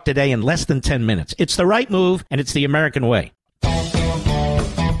Pure Talk today in less than 10 minutes. It's the right move, and it's the American way.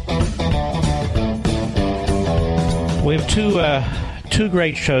 We have two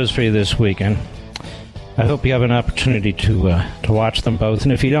great shows for you this weekend. I hope you have an opportunity to watch them both.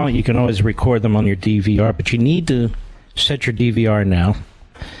 And if you don't, you can always record them on your DVR. But you need to set your DVR now.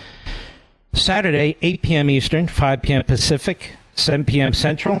 Saturday, 8 p.m. Eastern, 5 p.m. Pacific, 7 p.m.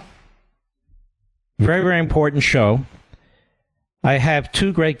 Central. Very, very important show. I have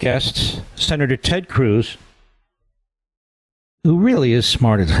 2 great guests. Senator Ted Cruz, who really is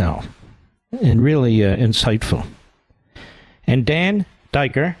smart as hell and really insightful. And Dan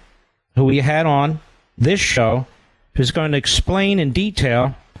Diker, who we had on this show, who's going to explain in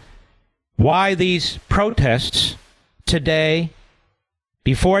detail why these protests today,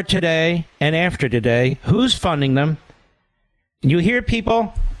 before today, and after today, who's funding them. You hear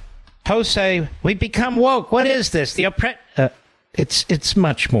people, hosts say, we've become woke. What is this? It's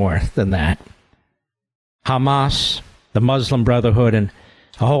much more than that. Hamas, the Muslim Brotherhood, and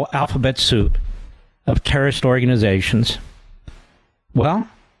a whole alphabet soup of terrorist organizations. Well,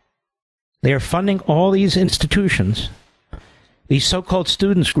 they are funding all these institutions, these so-called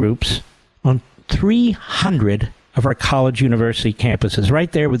students groups, on 300 of our college university campuses,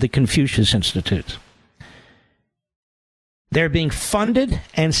 right there with the Confucius Institutes. They're being funded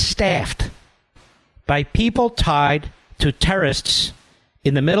and staffed by people tied to terrorists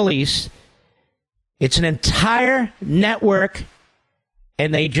in the Middle East. It's an entire network,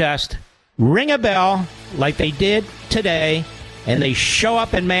 and they just ring a bell like they did today, and they show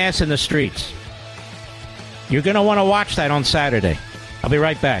up en masse in the streets. You're going to want to watch that on Saturday. I'll be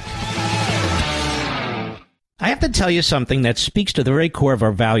right back. I have to tell you something that speaks to the very core of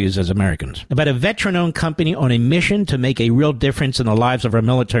our values as Americans. About a veteran-owned company on a mission to make a real difference in the lives of our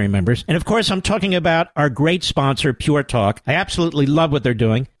military members. And of course, I'm talking about our great sponsor, Pure Talk. I absolutely love what they're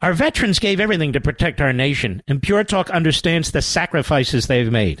doing. Our veterans gave everything to protect our nation, and Pure Talk understands the sacrifices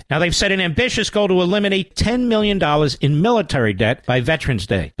they've made. Now, they've set an ambitious goal to eliminate $10 million in military debt by Veterans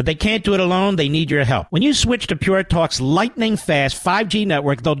Day. But they can't do it alone. They need your help. When you switch to Pure Talk's lightning-fast 5G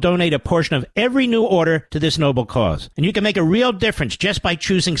network, they'll donate a portion of every new order to this noble cause. And you can make a real difference just by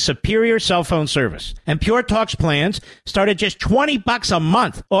choosing superior cell phone service. And Pure Talk's plans start at just $20 a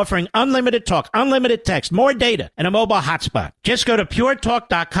month, offering unlimited talk, unlimited text, more data, and a mobile hotspot. Just go to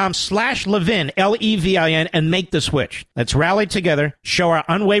puretalk.com/Levin, Levin, and make the switch. Let's rally together, show our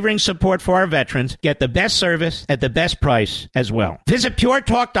unwavering support for our veterans, get the best service at the best price as well. Visit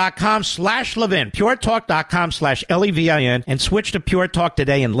puretalk.com/Levin, puretalk.com/Levin, and switch to Pure Talk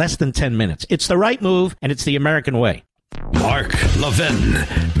today in less than 10 minutes. It's the right move, and it's the American way. Mark Levin,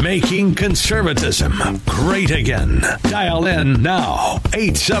 making conservatism great again. Dial in now,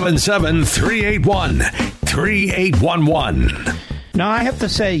 877-381-3811. Now, I have to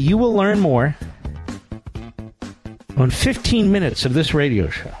say, you will learn more on 15 minutes of this radio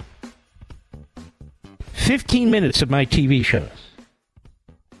show. 15 minutes of my TV shows,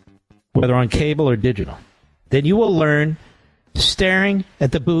 whether on cable or digital, then you will learn staring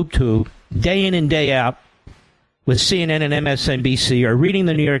at the boob tube day in and day out with CNN and MSNBC or reading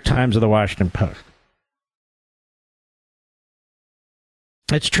the New York Times or the Washington Post.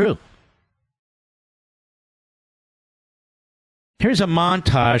 It's true. Here's a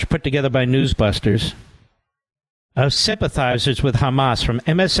montage put together by Newsbusters of sympathizers with Hamas from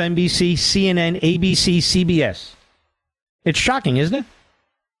MSNBC, CNN, ABC, CBS. It's shocking, isn't it?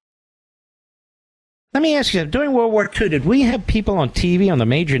 Let me ask you, during World War II, did we have people on TV on the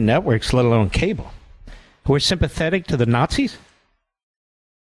major networks, let alone cable, who were sympathetic to the Nazis?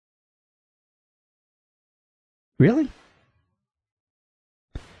 Really?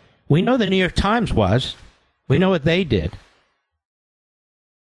 We know the New York Times was. We know what they did.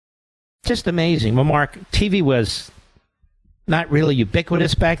 Just amazing. Well, Mark, TV was not really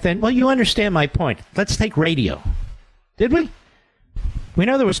ubiquitous back then. Well, you understand my point. Let's take radio. Did we? We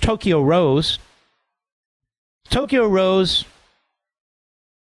know there was Tokyo Rose. Tokyo Rose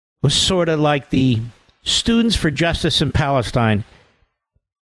was sort of like the Students for Justice in Palestine,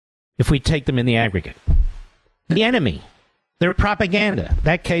 if we take them in the aggregate. The enemy. Their propaganda.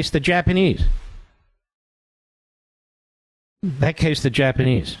 That case, the Japanese.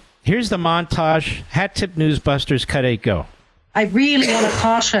 Here's the montage. Hat Tip Newsbusters, cut 8, go. I really want to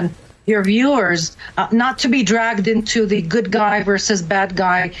caution your viewers not to be dragged into the good guy versus bad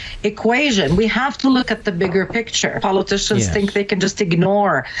guy equation. We have to look at the bigger picture. Politicians think they can just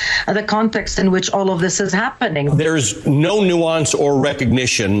ignore the context in which all of this is happening. There's no nuance or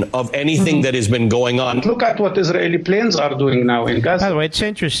recognition of anything that has been going on. Look at what Israeli planes are doing now in Gaza. By the way, it's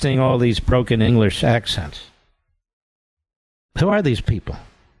interesting, all these broken English accents. Who are these people?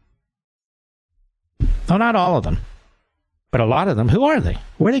 Oh, not all of them, but a lot of them. Who are they?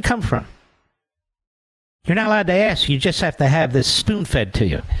 Where do they come from? You're not allowed to ask. You just have to have this spoon-fed to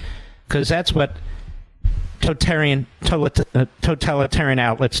you, because that's what totalitarian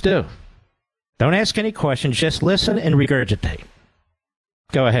outlets do. Don't ask any questions. Just listen and regurgitate.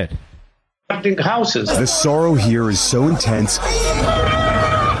 Go ahead. Houses. The sorrow here is so intense.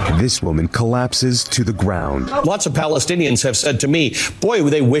 This woman collapses to the ground. Lots of Palestinians have said to me, boy,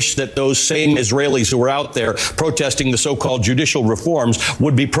 they wish that those same Israelis who were out there protesting the so-called judicial reforms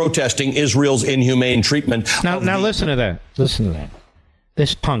would be protesting Israel's inhumane treatment. Now listen to that. Listen to that.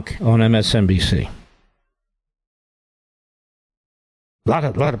 This punk on MSNBC. A lot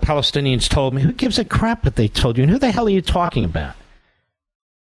of Palestinians told me, who gives a crap what they told you? And who the hell are you talking about?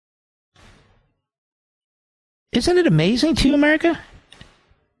 Isn't it amazing to you, America?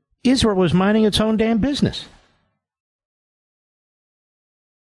 Israel was minding its own damn business.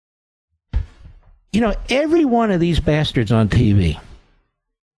 You know, every one of these bastards on TV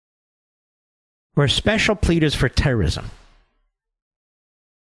were special pleaders for terrorism,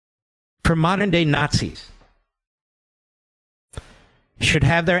 for modern-day Nazis. Should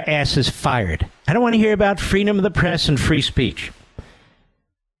have their asses fired. I don't want to hear about freedom of the press and free speech.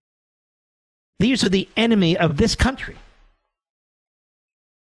 These are the enemy of this country,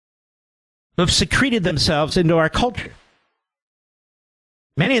 who have secreted themselves into our culture.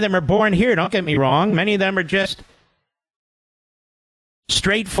 Many of them are born here, don't get me wrong. Many of them are just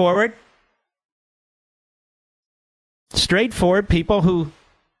straightforward people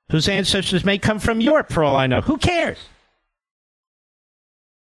whose ancestors may come from Europe, for all I know. Who cares?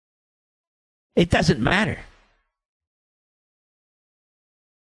 It doesn't matter.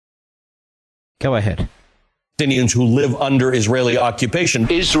 Go ahead. Palestinians who live under Israeli occupation.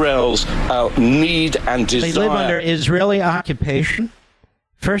 Israel's need and desire. They live under Israeli occupation.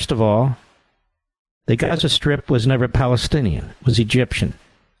 First of all, the Gaza Strip was never Palestinian. It was Egyptian.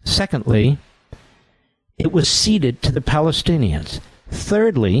 Secondly, it was ceded to the Palestinians.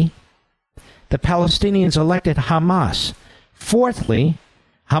 Thirdly, the Palestinians elected Hamas. Fourthly,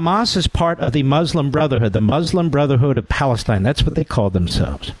 Hamas is part of the Muslim Brotherhood of Palestine. That's what they call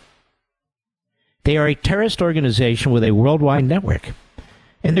themselves. They are a terrorist organization with a worldwide network.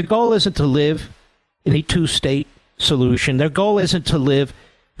 And their goal isn't to live in a two-state solution. Their goal isn't to live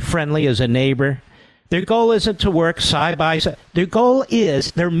friendly as a neighbor. Their goal isn't to work side by side.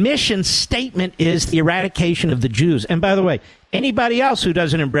 Their mission statement is the eradication of the Jews. And by the way, anybody else who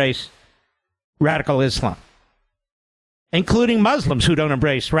doesn't embrace radical Islam, including Muslims who don't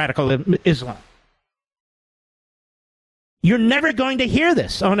embrace radical Islam. You're never going to hear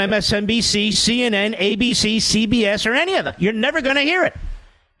this on MSNBC, CNN, ABC, CBS, or any of them. You're never going to hear it.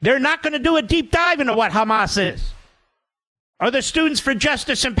 They're not going to do a deep dive into what Hamas is or the Students for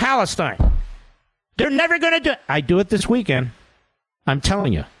Justice in Palestine. They're never going to do it. I do it this weekend. I'm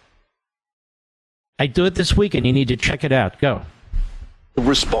telling you. I do it this weekend. You need to check it out. Go.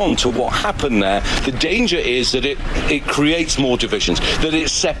 Respond to what happened there. The danger is that it creates more divisions, that it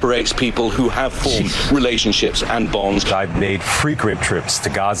separates people who have formed relationships and bonds. I've made frequent trips to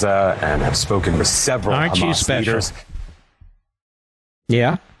Gaza and have spoken with several Hamas leaders.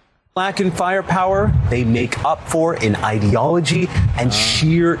 Yeah. Lack in firepower, they make up for in ideology and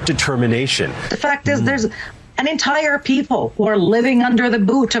sheer determination. The fact is, there's an entire people who are living under the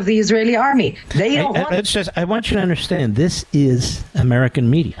boot of the Israeli army. They don't want... It's just, I want you to understand, this is American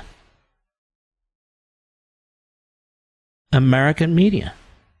media. American media.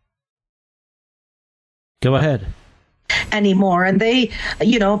 Go ahead. Anymore. And they,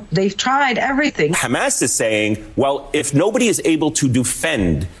 they've tried everything. Hamas is saying, well, if nobody is able to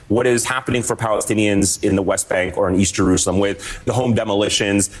defend what is happening for Palestinians in the West Bank or in East Jerusalem with the home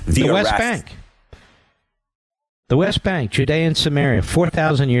demolitions, the West Bank. The West Bank, Judea and Samaria,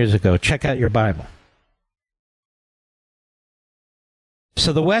 4,000 years ago. Check out your Bible.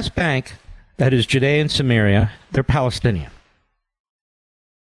 So the West Bank, that is Judea and Samaria, they're Palestinian.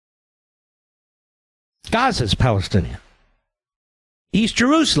 Gaza's Palestinian. East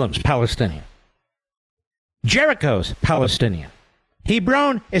Jerusalem's Palestinian. Jericho's Palestinian.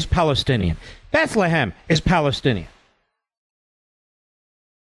 Hebron is Palestinian. Bethlehem is Palestinian.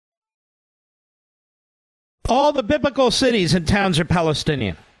 All the biblical cities and towns are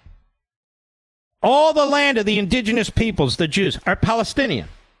Palestinian. All the land of the indigenous peoples, the Jews, are Palestinian.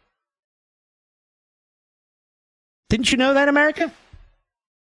 Didn't you know that, America?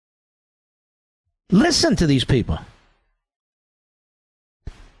 Listen to these people.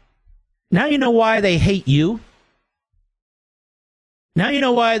 Now you know why they hate you. Now you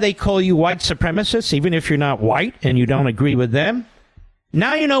know why they call you white supremacists, even if you're not white and you don't agree with them.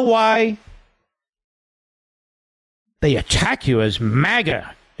 Now you know why they attack you as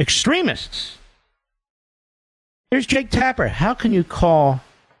MAGA extremists. Here's Jake Tapper. How can you call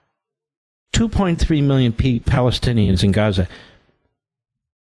 2.3 million Palestinians in Gaza?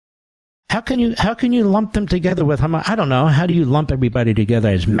 How can you lump them together with Hamas? I don't know. How do you lump everybody together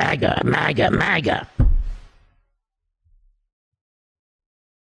as MAGA, MAGA, MAGA?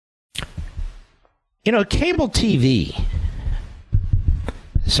 Cable TV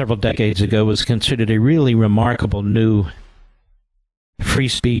several decades ago was considered a really remarkable new free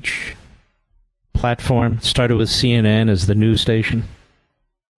speech platform. It started with CNN as the news station.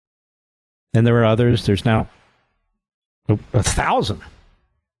 And there were others. There's now 1,000.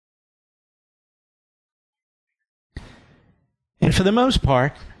 And for the most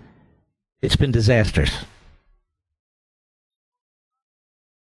part, it's been disastrous.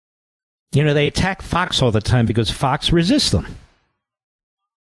 They attack Fox all the time because Fox resists them.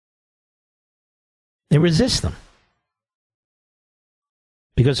 They resist them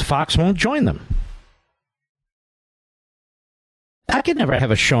because Fox won't join them. I could never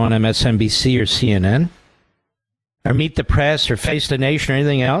have a show on MSNBC or CNN or Meet the Press or Face the Nation or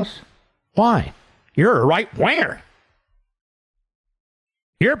anything else. Why? You're a right-winger.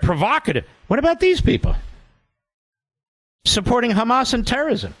 You're provocative. What about these people? Supporting Hamas and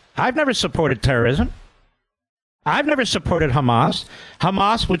terrorism. I've never supported terrorism. I've never supported Hamas.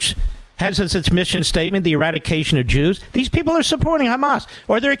 Hamas, which has as its mission statement the eradication of Jews. These people are supporting Hamas,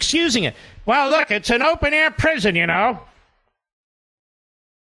 or they're excusing it. Well, look, it's an open-air prison,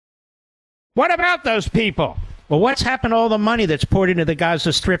 What about those people? Well, what's happened to all the money that's poured into the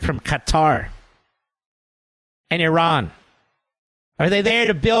Gaza Strip from Qatar and Iran? Are they there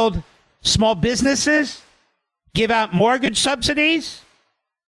to build small businesses? Give out mortgage subsidies?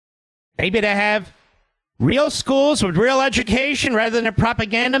 Maybe to have real schools with real education rather than a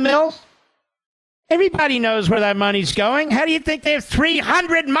propaganda mill? Everybody knows where that money's going. How do you think they have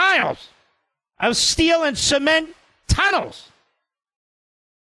 300 miles of steel and cement tunnels?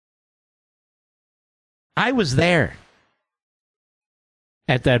 I was there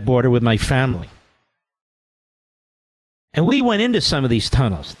at that border with my family. And we went into some of these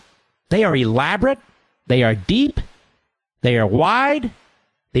tunnels. They are elaborate. They are deep. They are wide.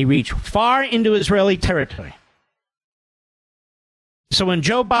 They reach far into Israeli territory. So when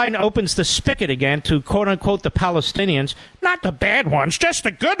Joe Biden opens the spigot again to, quote-unquote, the Palestinians, not the bad ones, just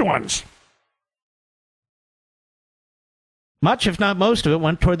the good ones. Much, if not most of it,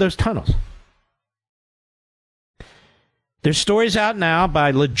 went toward those tunnels. There's stories out now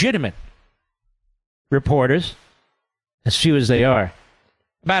by legitimate reporters as few as they are,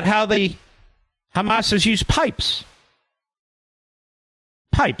 about how the Hamas has used pipes,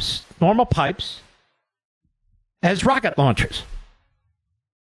 normal pipes, as rocket launchers.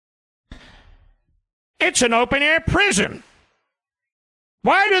 It's an open-air prison.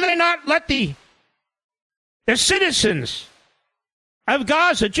 Why do they not let the citizens of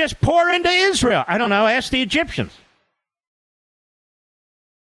Gaza just pour into Israel? I don't know. Ask the Egyptians.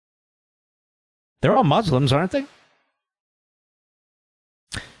 They're all Muslims, aren't they?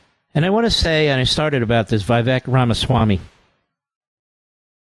 And I want to say, and I started about this, Vivek Ramaswamy.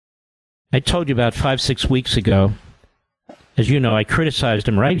 I told you about 5-6 weeks ago. As you know, I criticized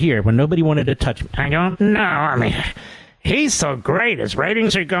him right here when nobody wanted to touch me. I don't know. I mean, he's so great. His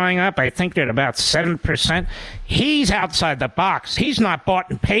ratings are going up. I think they're at about 7%. He's outside the box. He's not bought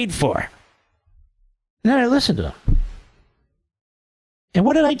and paid for. And then I listened to him. And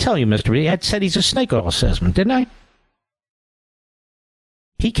what did I tell you, Mr. B? I said he's a snake oil salesman, didn't I?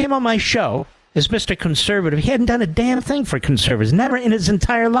 He came on my show as Mr. Conservative. He hadn't done a damn thing for conservatives, never in his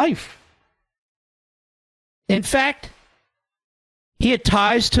entire life. In fact, he had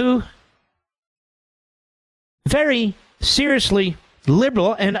ties to very seriously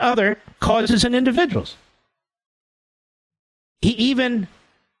liberal and other causes and individuals. He even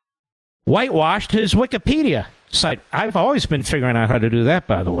whitewashed his Wikipedia site. I've always been figuring out how to do that,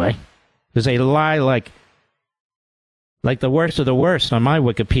 by the way. There's a lie like the worst of the worst on my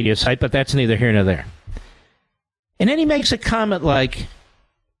Wikipedia site, but that's neither here nor there. And then he makes a comment like,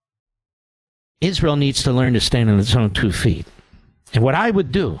 Israel needs to learn to stand on its own 2 feet. And what I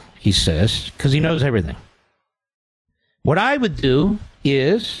would do, he says, because he knows everything, what I would do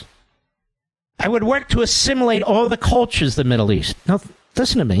is I would work to assimilate all the cultures of the Middle East. Now,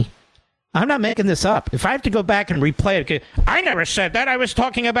 listen to me. I'm not making this up. If I have to go back and replay it, I never said that. I was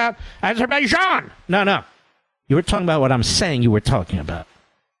talking about Azerbaijan. No. You were talking about what I'm saying you were talking about.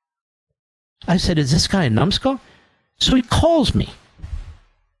 I said, is this guy a numbskull? So he calls me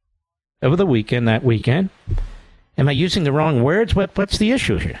over the weekend, that weekend. Am I using the wrong words? What's the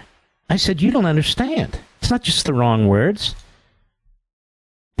issue here? I said, you don't understand. It's not just the wrong words.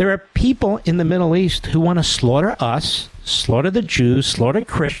 There are people in the Middle East who want to slaughter us, slaughter the Jews, slaughter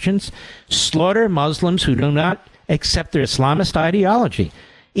Christians, slaughter Muslims who do not accept their Islamist ideology.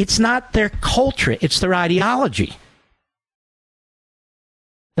 It's not their culture, it's their ideology.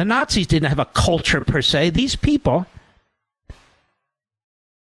 The Nazis didn't have a culture per se. These people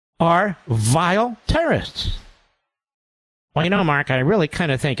are vile terrorists. Well, you know, Mark, I really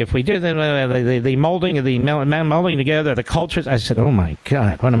kind of think if we do the molding of the molding together, the cultures, I said, oh my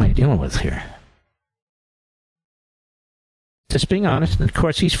God, what am I dealing with here? Just being honest. And of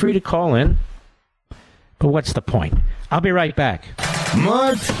course, he's free to call in. But what's the point? I'll be right back.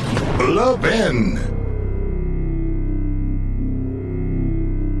 Mark Levin.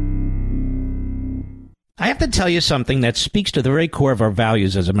 I have to tell you something that speaks to the very core of our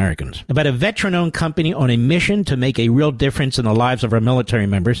values as Americans. About a veteran-owned company on a mission to make a real difference in the lives of our military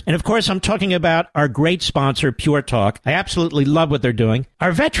members. And of course, I'm talking about our great sponsor, Pure Talk. I absolutely love what they're doing.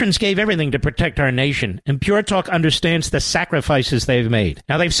 Our veterans gave everything to protect our nation, and Pure Talk understands the sacrifices they've made.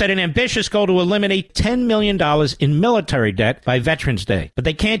 Now, they've set an ambitious goal to eliminate $10 million in military debt by Veterans Day. But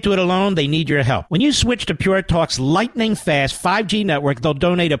they can't do it alone. They need your help. When you switch to Pure Talk's lightning-fast 5G network, they'll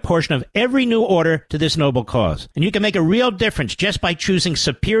donate a portion of every new order to this noble cause. And you can make a real difference just by choosing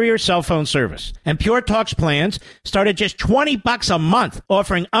superior cell phone service. And Pure Talk's plans start at just $20 a month,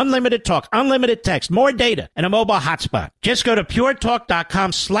 offering unlimited talk, unlimited text, more data, and a mobile hotspot. Just go to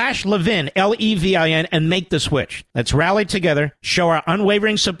puretalk.com/Levin, Levin, and make the switch. Let's rally together, show our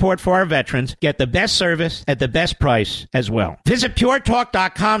unwavering support for our veterans, get the best service at the best price as well. Visit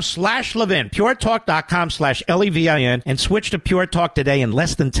puretalk.com/Levin, puretalk.com/Levin, and switch to Pure Talk today in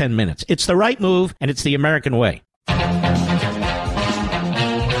less than 10 minutes. It's the right move, and it's the American way.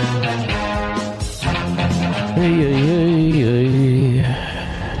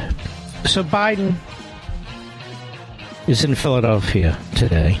 So Biden is in Philadelphia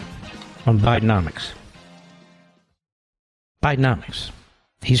today on Bidenomics. Bidenomics.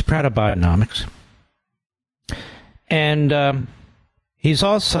 He's proud of Bidenomics. And he's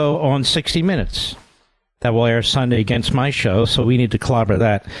also on 60 Minutes. That will air Sunday against my show, so we need to clobber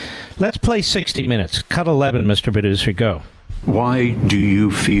that. Let's play 60 Minutes. Cut 11, Mr. Producer, go. Why do you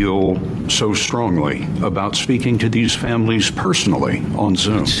feel so strongly about speaking to these families personally on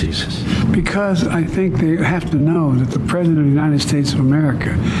Zoom? Jesus. Because I think they have to know that the President of the United States of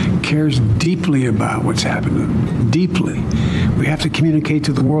America cares deeply about what's happening. Deeply. We have to communicate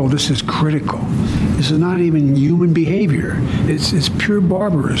to the world. This is critical. This is not even human behavior. It's pure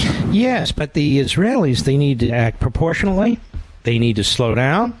barbarism. Yes, but the Israelis, they need to act proportionally. They need to slow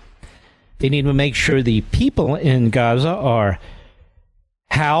down. They need to make sure the people in Gaza are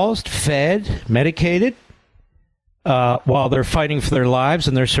housed, fed, medicated, while they're fighting for their lives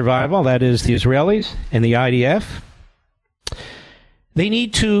and their survival. That is the Israelis and the IDF. They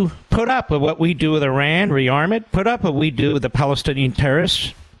need to put up with what we do with Iran, rearm it, put up what we do with the Palestinian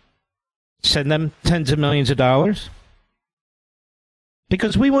terrorists, send them tens of millions of dollars,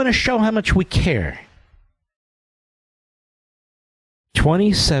 because we want to show how much we care.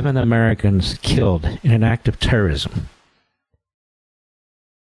 27 Americans killed in an act of terrorism.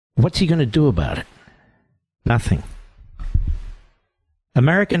 What's he going to do about it? Nothing.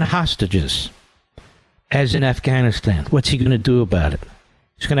 American hostages, as in Afghanistan. What's he going to do about it?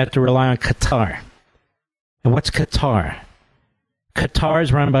 He's going to have to rely on Qatar. And what's Qatar? Qatar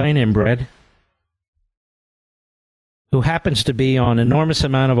is run by an inbred who happens to be on an enormous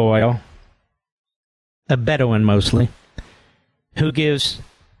amount of oil, a Bedouin mostly, who gives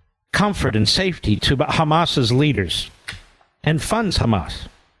comfort and safety to Hamas's leaders and funds Hamas.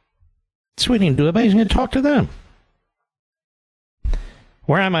 That's what he didn't do about it. He's going to talk to them.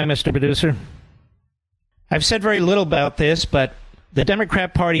 Where am I, Mr. Producer? I've said very little about this, but the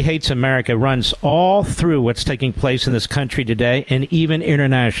Democrat Party hates America runs all through what's taking place in this country today and even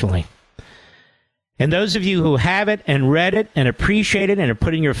internationally. And those of you who have it and read it and appreciate it and are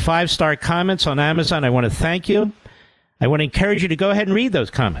putting your 5-star comments on Amazon, I want to thank you. I want to encourage you to go ahead and read those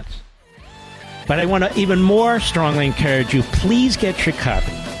comments. But I want to even more strongly encourage you, please get your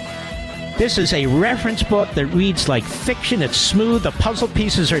copy. This is a reference book that reads like fiction. It's smooth. The puzzle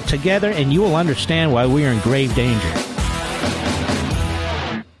pieces are together, and you will understand why we are in grave danger.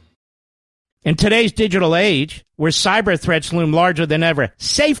 In today's digital age, where cyber threats loom larger than ever,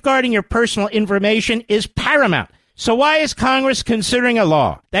 safeguarding your personal information is paramount. So why is Congress considering a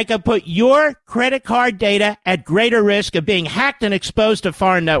law that could put your credit card data at greater risk of being hacked and exposed to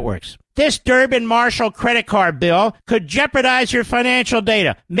foreign networks? This Durbin-Marshall credit card bill could jeopardize your financial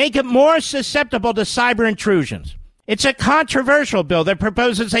data, make it more susceptible to cyber intrusions. It's a controversial bill that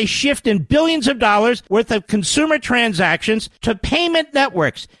proposes a shift in billions of dollars worth of consumer transactions to payment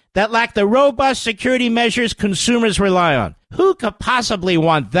networks that lack the robust security measures consumers rely on. Who could possibly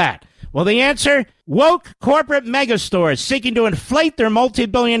want that? Well, the answer? Woke corporate megastores seeking to inflate their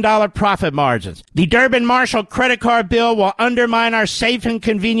multi-billion-dollar profit margins. The Durbin-Marshall credit card bill will undermine our safe and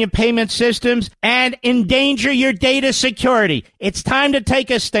convenient payment systems and endanger your data security. It's time to take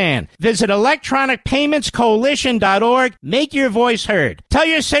a stand. Visit electronicpaymentscoalition.org. Make your voice heard. Tell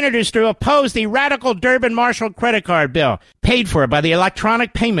your senators to oppose the radical Durbin-Marshall credit card bill, paid for by the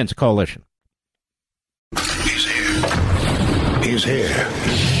Electronic Payments Coalition. He's here. He's here.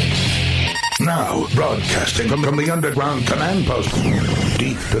 Now, broadcasting from the underground command post,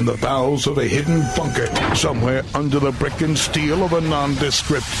 deep in the bowels of a hidden bunker, somewhere under the brick and steel of a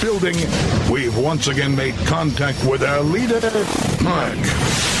nondescript building, we've once again made contact with our leader, Mark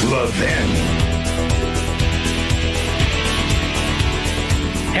Levin.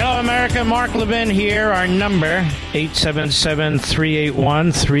 Hello, America. Mark Levin here. Our number,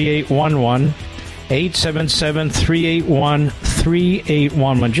 877-381-3811.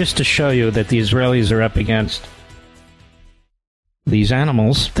 877-381-3811, just to show you that the Israelis are up against these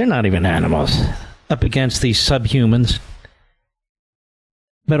animals. They're not even animals. Up against these subhumans.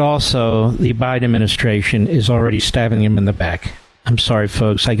 But also, the Biden administration is already stabbing them in the back. I'm sorry,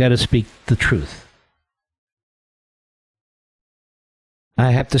 folks. I got to speak the truth.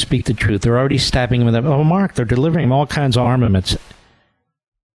 I have to speak the truth. They're already stabbing them in the back. Oh, Mark, they're delivering them all kinds of armaments.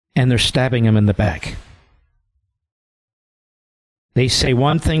 And they're stabbing him in the back. They say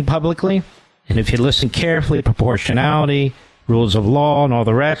one thing publicly, and if you listen carefully, proportionality, rules of law, and all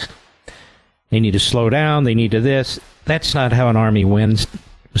the rest, they need to slow down, they need to this. That's not how an army wins.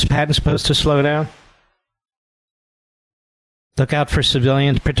 Was Patton supposed to slow down? Look out for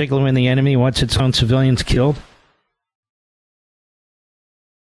civilians, particularly when the enemy wants its own civilians killed?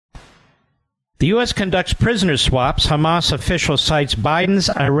 The U.S. conducts prisoner swaps. Hamas official cites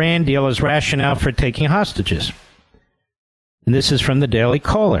Biden's Iran deal as rationale for taking hostages. And this is from the Daily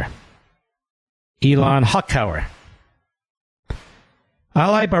Caller. Elon Huckauer.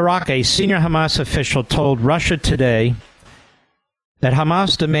 Ali Barak, a senior Hamas official, told Russia Today that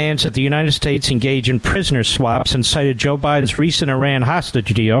Hamas demands that the United States engage in prisoner swaps and cited Joe Biden's recent Iran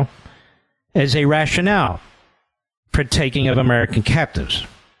hostage deal as a rationale for taking of American captives.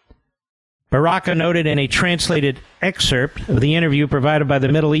 Baraka noted in a translated excerpt of the interview provided by the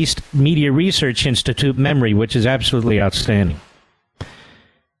Middle East Media Research Institute, MEMRI, which is absolutely outstanding,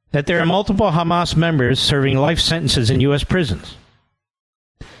 that there are multiple Hamas members serving life sentences in U.S. prisons.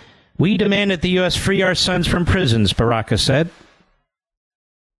 We demand that the U.S. free our sons from prisons, Baraka said.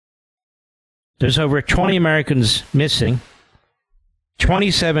 There's over 20 Americans missing,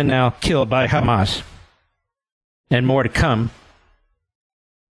 27 now killed by Hamas, and more to come.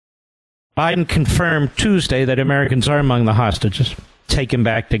 Biden confirmed Tuesday that Americans are among the hostages taken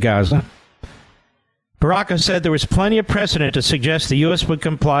back to Gaza. Baraka said there was plenty of precedent to suggest the U.S. would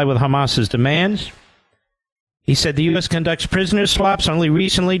comply with Hamas's demands. He said the U.S. conducts prisoner swaps. Only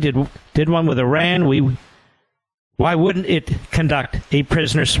recently did one with Iran. Why wouldn't it conduct a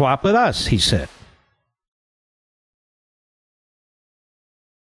prisoner swap with us, he said.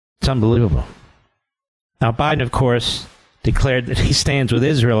 It's unbelievable. Now, Biden, of course, declared that he stands with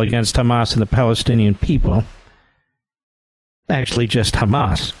Israel against Hamas and the Palestinian people. Actually, just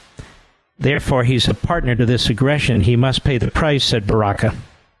Hamas. Therefore, he's a partner to this aggression. He must pay the price, said Baraka.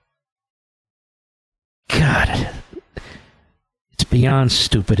 God, it's beyond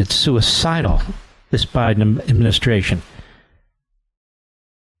stupid. It's suicidal, this Biden administration.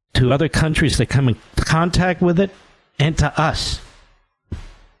 To other countries that come in contact with it, and to us.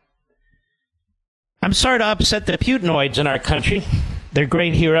 I'm sorry to upset the Putinoids in our country. Their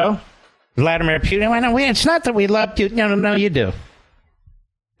great hero, Vladimir Putin. It's not that we love Putin. No, you do.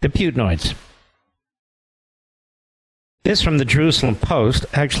 The Putinoids. This from the Jerusalem Post.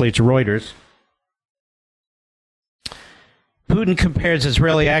 Actually, it's Reuters. Putin compares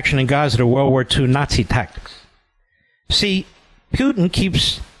Israeli action in Gaza to World War II Nazi tactics. See, Putin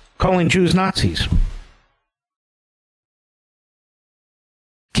keeps calling Jews Nazis.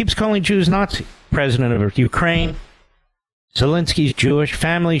 Keeps calling Jews Nazi. President of Ukraine. Zelensky's Jewish.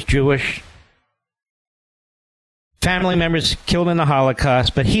 Family's Jewish. Family members killed in the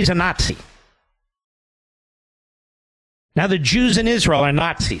Holocaust, but he's a Nazi. Now the Jews in Israel are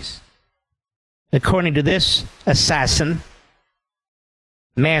Nazis. According to this assassin,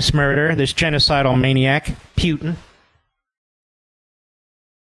 mass murderer, this genocidal maniac, Putin.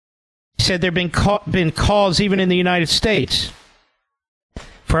 He said there have been calls even in the United States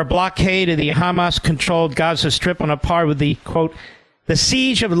for a blockade of the Hamas-controlled Gaza Strip on a par with the, quote, the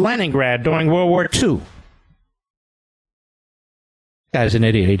siege of Leningrad during World War II. Guy's an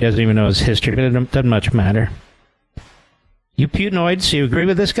idiot. He doesn't even know his history, but it doesn't much matter. You Putinoids, you agree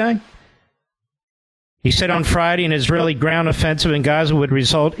with this guy? He said on Friday an Israeli ground offensive in Gaza would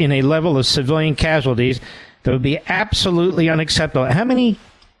result in a level of civilian casualties that would be absolutely unacceptable. How many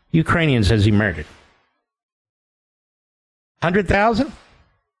Ukrainians has he murdered? 100,000?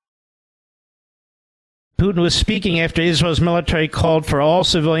 Putin was speaking after Israel's military called for all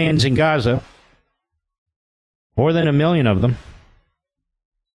civilians in Gaza, more than 1 million of them,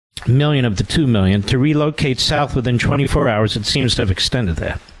 1 million of the 2 million, to relocate south within 24 hours. It seems to have extended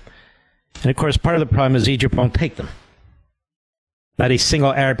that. And, of course, part of the problem is Egypt won't take them. Not a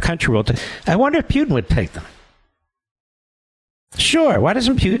single Arab country will take them. I wonder if Putin would take them. Sure, why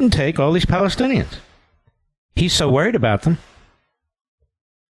doesn't Putin take all these Palestinians? He's so worried about them.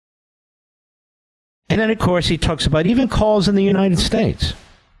 And then, of course, he talks about even calls in the United States.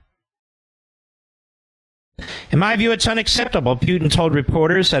 In my view, it's unacceptable, Putin told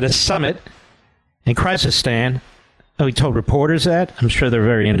reporters at a summit in Kyrgyzstan. Oh, he told reporters that? I'm sure they're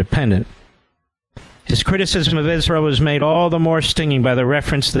very independent. His criticism of Israel was made all the more stinging by the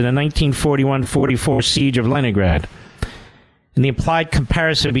reference to the 1941-44 siege of Leningrad and the implied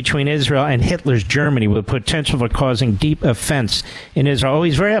comparison between Israel and Hitler's Germany with potential for causing deep offense in Israel. Oh,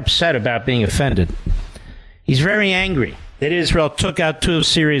 he's very upset about being offended. He's very angry that Israel took out 2 of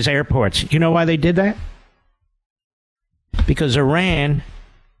Syria's airports. You know why they did that? Because Iran,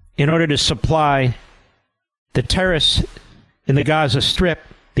 in order to supply the terrorists in the Gaza Strip,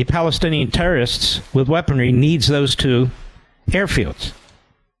 the Palestinian terrorists with weaponry, needs those 2 airfields.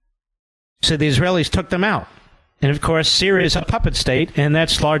 So the Israelis took them out. And, of course, Syria is a puppet state, and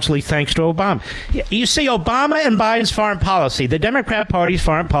that's largely thanks to Obama. You see Obama and Biden's foreign policy, the Democrat Party's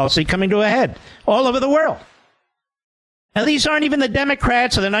foreign policy, coming to a head all over the world. Now, these aren't even the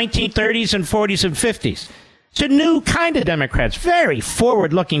Democrats of the 1930s and 40s and 50s. It's a new kind of Democrats, very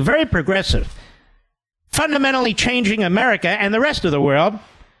forward-looking, very progressive, fundamentally changing America and the rest of the world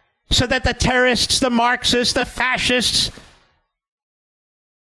so that the terrorists, the Marxists, the fascists,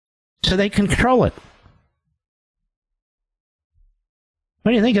 so they control it.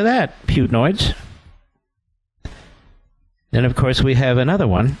 What do you think of that, Putinoids? Then, of course, we have another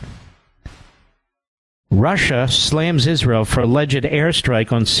one. Russia slams Israel for alleged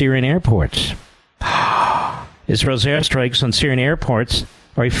airstrike on Syrian airports. Israel's airstrikes on Syrian airports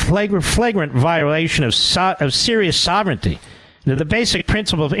are a flagrant violation of Syria's sovereignty, The basic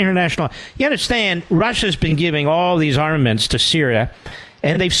principle of international law. You understand, Russia's been giving all these armaments to Syria,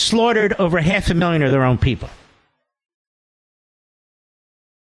 and they've slaughtered over 500,000 of their own people.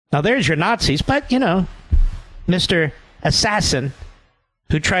 Now, there's your Nazis, but, Mr. Assassin,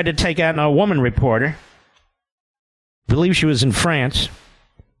 who tried to take out a woman reporter, I believe she was in France,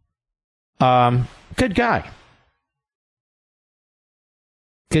 good guy.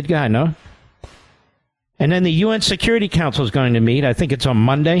 Good guy, no? And then the UN Security Council is going to meet. I think it's on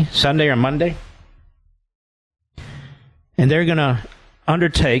Sunday or Monday. And they're going to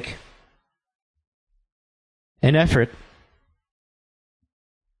undertake an effort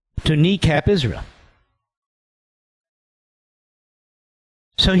to kneecap Israel.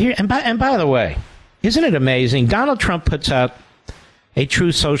 So here, and by the way, isn't it amazing? Donald Trump puts out a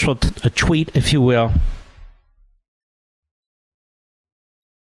Truth Social a tweet, if you will.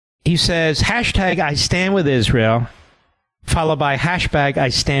 He says, hashtag I stand with Israel, followed by hashtag I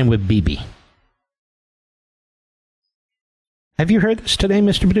stand with Bibi. Have you heard this today,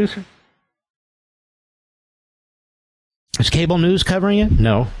 Mr. Producer? Is cable news covering it?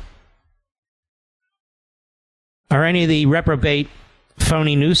 No. Are any of the reprobate,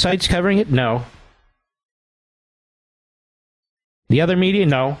 phony news sites covering it? No. The other media?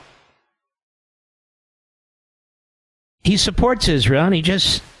 No. He supports Israel, and he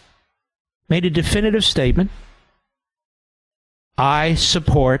just made a definitive statement. I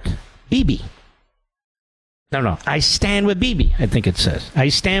support Bibi. No. I stand with Bibi, I think it says. I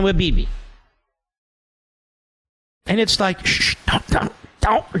stand with Bibi. And it's like, shh,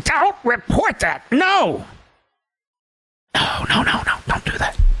 don't report that. No. No, don't do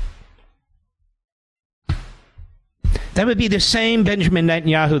that. That would be the same Benjamin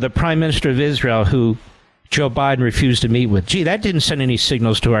Netanyahu, the Prime Minister of Israel, who Joe Biden refused to meet with. Gee, that didn't send any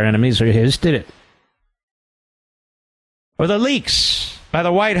signals to our enemies or his, did it? Or the leaks by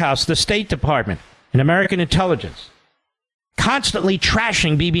the White House, the State Department, and American intelligence, constantly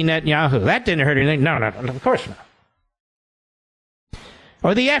trashing Bibi Netanyahu. That didn't hurt anything. No, of course not.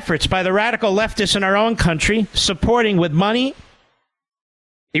 Or the efforts by the radical leftists in our own country, supporting with money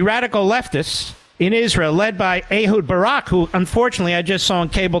the radical leftists in Israel, led by Ehud Barak, who unfortunately I just saw on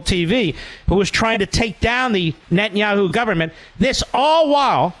cable TV, who was trying to take down the Netanyahu government. This all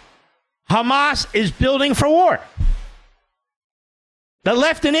while Hamas is building for war. The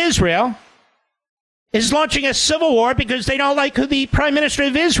left in Israel is launching a civil war because they don't like who the Prime Minister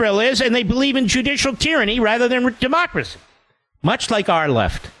of Israel is, and they believe in judicial tyranny rather than democracy. Much like our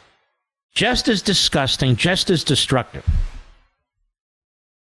left. Just as disgusting, just as destructive.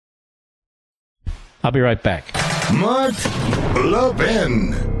 I'll be right back. Mark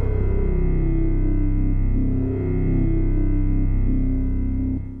Levin.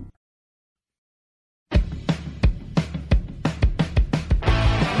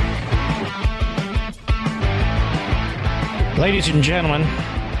 Ladies and gentlemen,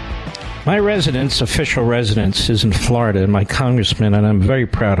 my official residence, is in Florida, and my congressman, and I'm very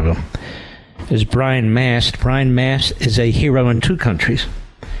proud of him, is Brian Mast. Brian Mast is a hero in two countries,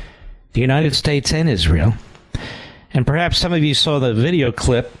 the United States and Israel. And perhaps some of you saw the video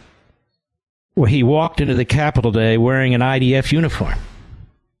clip where he walked into the Capitol today wearing an IDF uniform.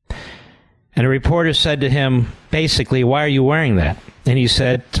 And a reporter said to him, basically, why are you wearing that? And he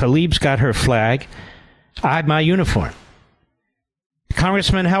said, Tlaib's got her flag, I have my uniform.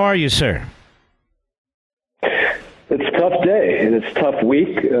 Congressman, how are you, sir? It's a tough day, and it's a tough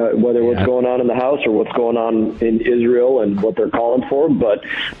week, whether what's going on in the House or what's going on in Israel and what they're calling for, but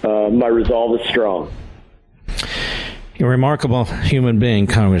my resolve is strong. You're a remarkable human being,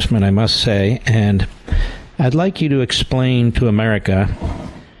 Congressman, I must say, and I'd like you to explain to America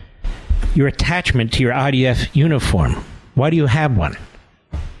your attachment to your IDF uniform. Why do you have one?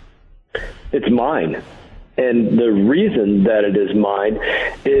 It's mine. And the reason that it is mine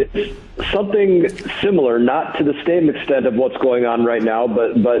is something similar, not to the same extent of what's going on right now,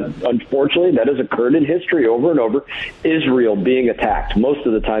 but unfortunately that has occurred in history over and over. Israel being attacked. Most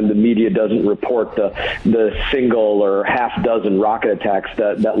of the time the media doesn't report the single or half dozen rocket attacks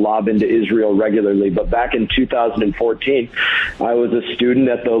that lob into Israel regularly. But back in 2014, I was a student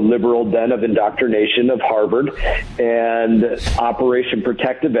at the liberal den of indoctrination of Harvard, and Operation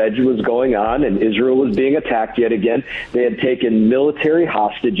Protective Edge was going on, and Israel was being attacked yet again. They had taken military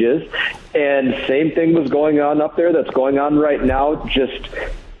hostages, and same thing was going on up there that's going on right now. Just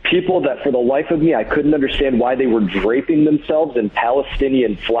people that for the life of me, I couldn't understand why they were draping themselves in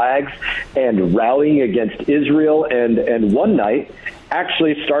Palestinian flags and rallying against Israel. And one night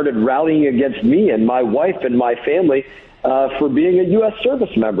actually started rallying against me and my wife and my family for being a U.S.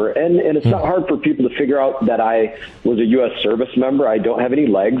 service member. And it's not hard for people to figure out that I was a U.S. service member. I don't have any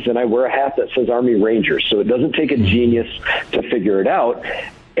legs, and I wear a hat that says Army Ranger. So it doesn't take a genius to figure it out.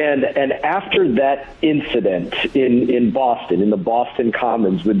 And after that incident in Boston, in the Boston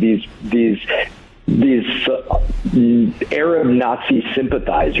Commons, with these Arab Nazi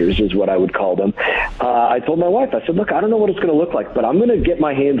sympathizers is what I would call them. I told my wife, I said, look, I don't know what it's going to look like, but I'm going to get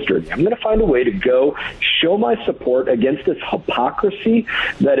my hands dirty. I'm going to find a way to go show my support against this hypocrisy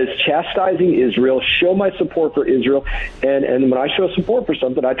that is chastising Israel, show my support for Israel. And when I show support for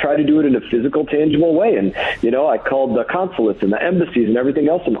something, I try to do it in a physical, tangible way. And, I called the consulates and the embassies and everything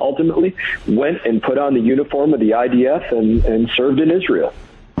else, and ultimately went and put on the uniform of the IDF and served in Israel.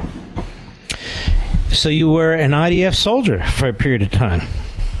 So you were an IDF soldier for a period of time.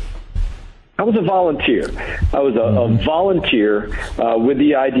 I was a volunteer. I was a volunteer with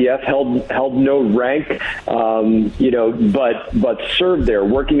the IDF, held no rank, but served there,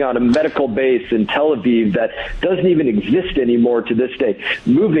 working on a medical base in Tel Aviv that doesn't even exist anymore to this day.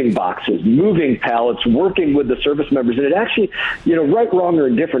 Moving boxes, moving pallets, working with the service members. And it actually, right, wrong, or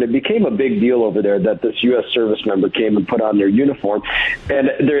indifferent, it became a big deal over there that this U.S. service member came and put on their uniform. And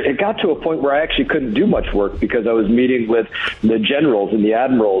it got to a point where I actually couldn't do much work because I was meeting with the generals and the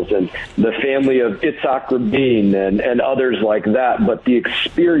admirals and the family of Itzhak Rabin and others like that. But the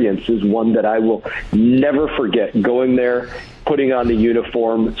experience is one that I will never forget. Going there, putting on the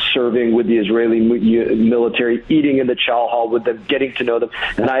uniform, serving with the Israeli military, eating in the chow hall with them, getting to know them.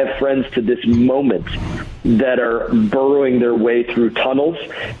 And I have friends to this moment that are burrowing their way through tunnels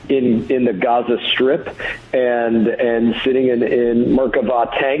in the Gaza Strip and sitting in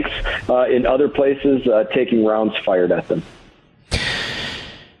Merkava tanks in other places, taking rounds fired at them.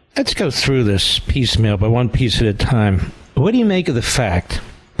 Let's go through this piecemeal, but one piece at a time. What do you make of the fact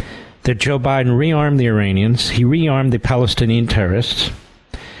that Joe Biden rearmed the Iranians? He rearmed the Palestinian terrorists.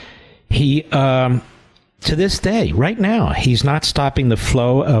 He, to this day, right now, he's not stopping the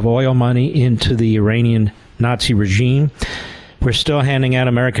flow of oil money into the Iranian Nazi regime. We're still handing out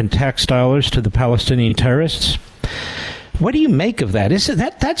American tax dollars to the Palestinian terrorists. What do you make of that?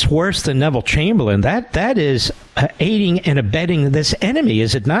 That's worse than Neville Chamberlain. That is aiding and abetting this enemy,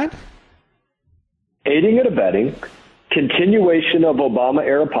 is it not? Aiding and abetting. Continuation of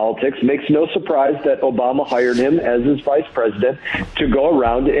Obama-era politics. Makes no surprise that Obama hired him as his vice president to go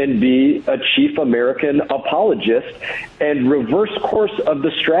around and be a chief American apologist and reverse course of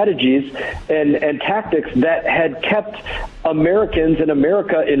the strategies and tactics that had kept Americans and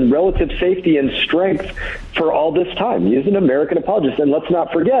America in relative safety and strength for all this time. He is an American apologist. And let's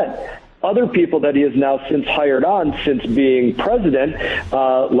not forget, other people that he has now since hired on since being president,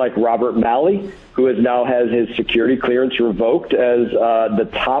 like Robert Malley, who now has his security clearance revoked as the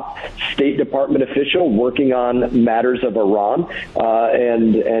top State Department official working on matters of Iran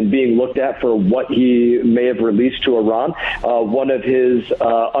and being looked at for what he may have released to Iran. One of his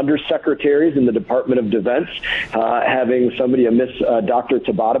undersecretaries in the Department of Defense, having somebody, Dr.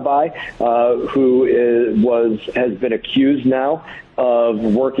 Tabatabai, who has been accused now of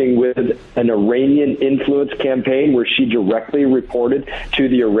working with an Iranian influence campaign where she directly reported to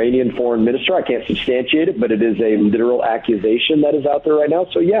the Iranian foreign minister. I can't substantiate it, but it is a literal accusation that is out there right now.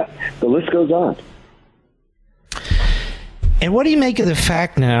 So, yeah, the list goes on. And what do you make of the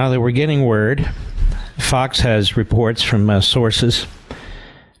fact now that we're getting word, Fox has reports from sources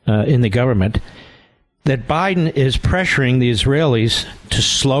in the government, that Biden is pressuring the Israelis to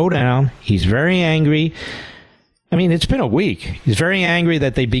slow down. He's very angry. I mean, it's been a week. He's very angry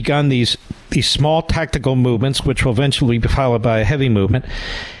that they've begun these small tactical movements, which will eventually be followed by a heavy movement,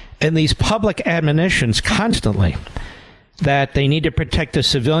 and these public admonitions constantly that they need to protect the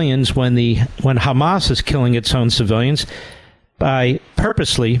civilians when Hamas is killing its own civilians by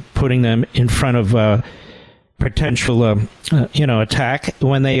purposely putting them in front of potential attack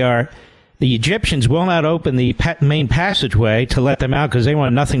when they are. The Egyptians will not open the main passageway to let them out because they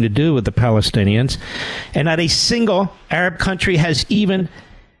want nothing to do with the Palestinians. And not a single Arab country has even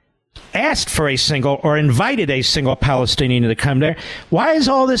asked for a single or invited a single Palestinian to come there. Why does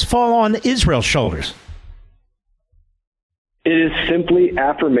all this fall on Israel's shoulders? It is simply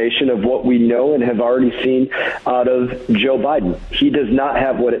affirmation of what we know and have already seen out of Joe Biden. He does not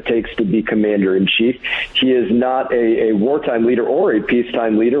have what it takes to be commander-in-chief. He is not a wartime leader or a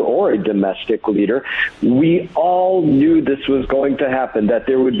peacetime leader or a domestic leader. We all knew this was going to happen, that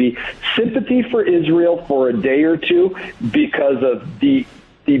there would be sympathy for Israel for a day or two because of the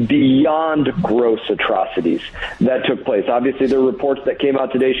the beyond gross atrocities that took place. Obviously, there are reports that came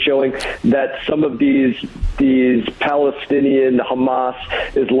out today showing that some of these Palestinian, Hamas,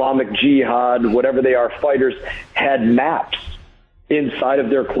 Islamic Jihad, whatever they are, fighters had maps inside of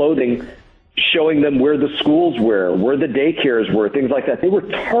their clothing showing them where the schools were, where the daycares were, things like that. They were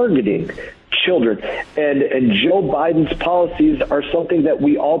targeting children. And Joe Biden's policies are something that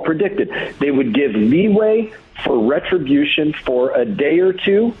we all predicted. They would give leeway for retribution for a day or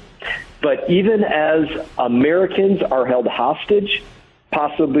two, but even as Americans are held hostage,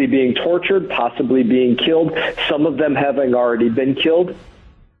 possibly being tortured, possibly being killed, some of them having already been killed,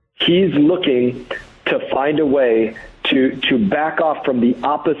 he's looking to find a way to back off from the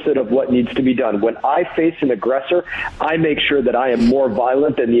opposite of what needs to be done. When I face an aggressor, I make sure that I am more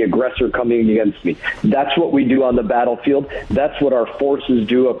violent than the aggressor coming against me. That's what we do on the battlefield. That's what our forces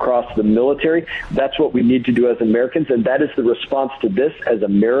do across the military. That's what we need to do as Americans, and that is the response to this. As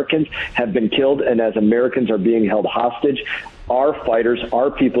Americans have been killed and as Americans are being held hostage, our fighters,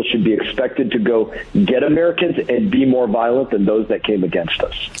 our people should be expected to go get Americans and be more violent than those that came against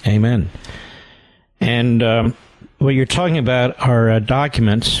us. Amen. And what you're talking about are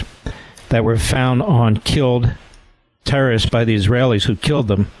documents that were found on killed terrorists by the Israelis who killed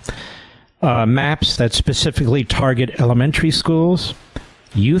them. Maps that specifically target elementary schools,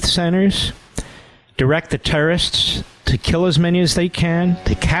 youth centers, direct the terrorists to kill as many as they can,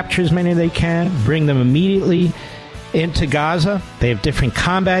 to capture as many as they can, bring them immediately into Gaza. They have different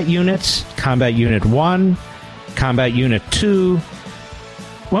combat units, Combat Unit 1, Combat Unit 2.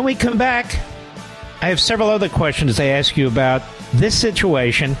 When we come back, I have several other questions to ask you about this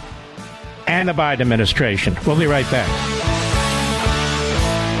situation and the Biden administration. We'll be right back.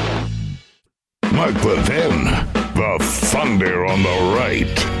 Mark Levin, the thunder on the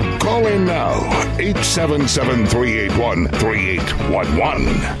right. Call in now,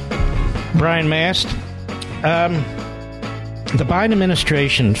 877-381-3811. Brian Mast, the Biden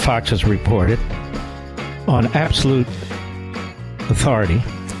administration, Fox has reported, on absolute authority,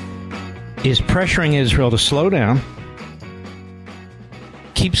 is pressuring Israel to slow down,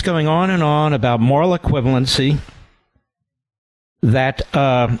 keeps going on and on about moral equivalency, that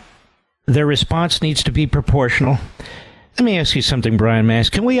their response needs to be proportional. Let me ask you something, Brian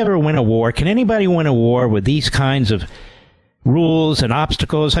Mast. Can we ever win a war? Can anybody win a war with these kinds of rules and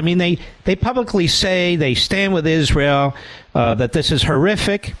obstacles? I mean, they publicly say they stand with Israel, that this is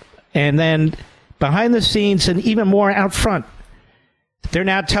horrific, and then behind the scenes and even more out front, they're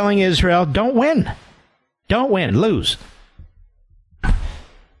now telling Israel, don't win. Don't win. Lose.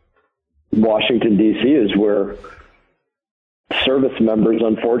 Washington, D.C. is where service members,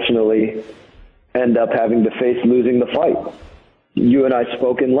 unfortunately, end up having to face losing the fight. You and I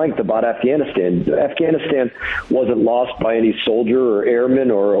spoke in length about Afghanistan. Afghanistan wasn't lost by any soldier or airman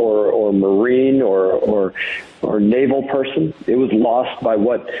or Marine or naval person. It was lost by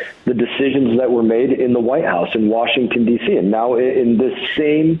what the decisions that were made in the White House in Washington, D.C. And now in this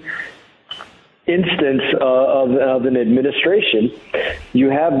same instance of an administration, you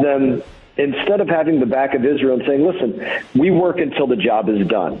have them, instead of having the back of Israel and saying, listen, we work until the job is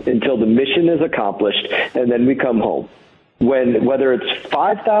done, until the mission is accomplished, and then we come home. Whether it's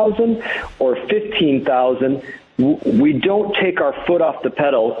 5,000 or 15,000, we don't take our foot off the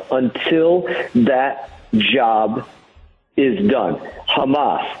pedal until that job is done.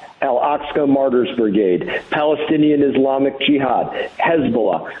 Hamas, Al-Aqsa Martyrs Brigade, Palestinian Islamic Jihad,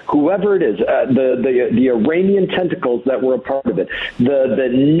 Hezbollah, whoever it is, the Iranian tentacles that were a part of it, the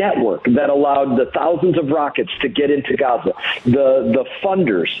network that allowed the thousands of rockets to get into Gaza, the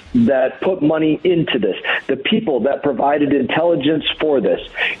funders that put money into this, the people that provided intelligence for this.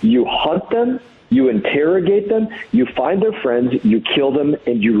 You hunt them, you interrogate them, you find their friends, you kill them,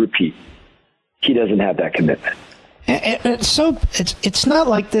 and you repeat. He doesn't have that commitment. So it's not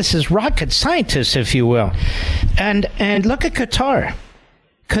like this is rocket scientists, if you will. And look at Qatar.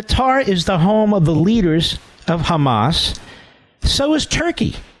 Qatar is the home of the leaders of Hamas. So is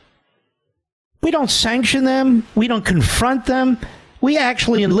Turkey. We don't sanction them. We don't confront them. We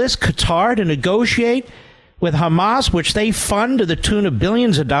actually enlist Qatar to negotiate with Hamas, which they fund to the tune of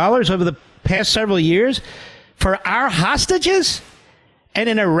billions of dollars over the past several years, for our hostages. And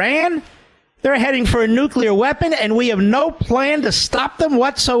in Iran, they're heading for a nuclear weapon, and we have no plan to stop them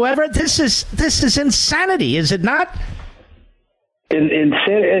whatsoever. This is insanity, is it not?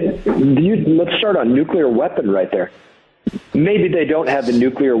 Insanity. Let's start on nuclear weapon right there. Maybe they don't have a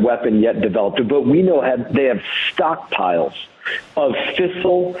nuclear weapon yet developed, but we know they have stockpiles of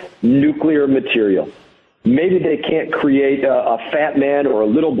fissile nuclear material. Maybe they can't create a fat man or a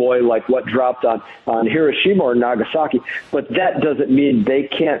little boy like what dropped on Hiroshima or Nagasaki, but that doesn't mean they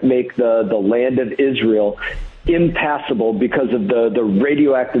can't make the land of Israel impassable because of the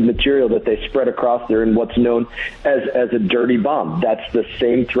radioactive material that they spread across there in what's known as a dirty bomb. That's the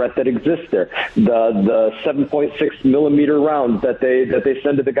same threat that exists there. The 7.6 millimeter rounds that they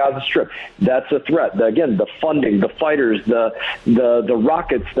send to the Gaza Strip, that's a threat. Again, the funding, the fighters, the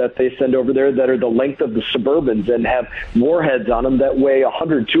rockets that they send over there that are the length of the Suburbans and have warheads on them that weigh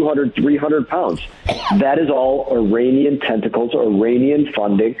 100, 200, 300 pounds. That is all Iranian tentacles, Iranian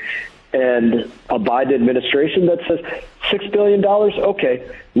funding. And a Biden administration that says $6 billion, okay,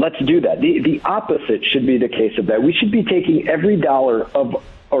 let's do that. The opposite should be the case of that. We should be taking every dollar of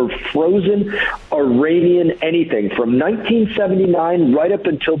or frozen Iranian anything from 1979 right up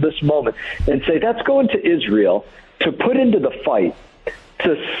until this moment and say that's going to Israel to put into the fight,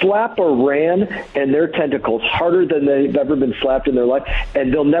 to slap Iran and their tentacles harder than they've ever been slapped in their life,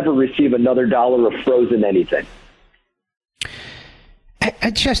 and they'll never receive another dollar of frozen anything.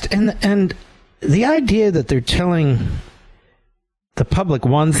 I just, and the idea that they're telling the public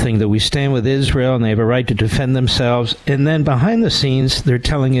one thing, that we stand with Israel and they have a right to defend themselves, and then behind the scenes they're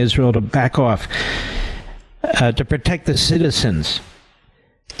telling Israel to back off, to protect the citizens.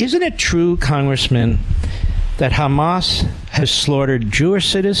 Isn't it true, Congressman, that Hamas has slaughtered Jewish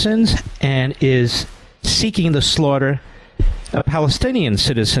citizens and is seeking to slaughter Palestinian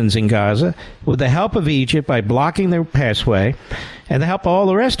citizens in Gaza with the help of Egypt by blocking their pathway and the help of all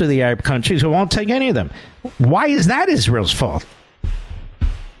the rest of the Arab countries who won't take any of them? Why is that Israel's fault?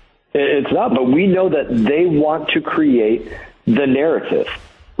 It's not, but we know that they want to create the narrative,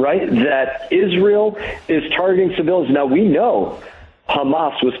 right? That Israel is targeting civilians. Now, we know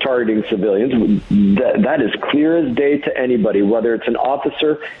Hamas was targeting civilians. That is clear as day to anybody, whether it's an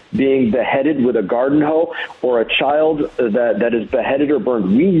officer being beheaded with a garden hoe or a child that is beheaded or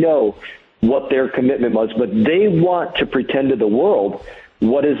burned. We know what their commitment was, but they want to pretend to the world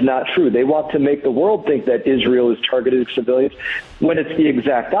what is not true. They want to make the world think that Israel is targeting civilians when it's the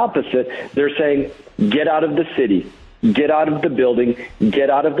exact opposite. They're saying, get out of the city, get out of the building,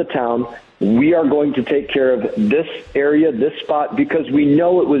 get out of the town. We are going to take care of this area, this spot, because we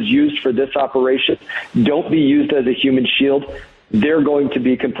know it was used for this operation. Don't be used as a human shield. They're going to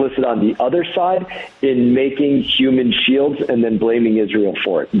be complicit on the other side in making human shields and then blaming Israel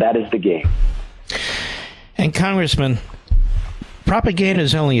for it. That is the game. And Congressman, propaganda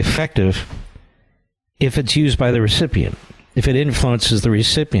is only effective if it's used by the recipient, if it influences the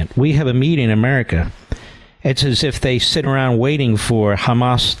recipient. We have a media in America. It's as if they sit around waiting for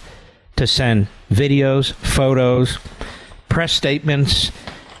Hamas to send videos, photos, press statements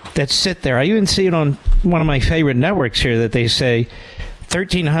that sit there. I even see it on one of my favorite networks here that they say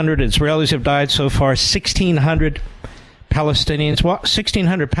 1,300 Israelis have died so far, 1,600 Palestinians. Well,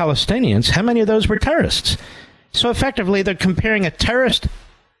 1,600 Palestinians, how many of those were terrorists? So effectively, they're comparing a terrorist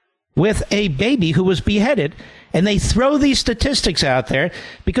with a baby who was beheaded, and they throw these statistics out there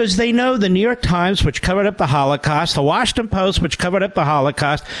because they know the New York Times, which covered up the Holocaust, the Washington Post, which covered up the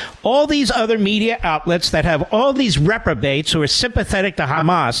Holocaust, all these other media outlets that have all these reprobates who are sympathetic to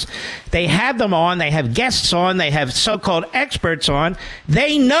Hamas, they have them on, they have guests on, they have so-called experts on.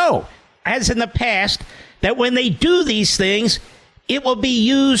 They know, as in the past, that when they do these things, it will be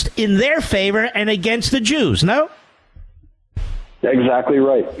used in their favor and against the Jews. No? Exactly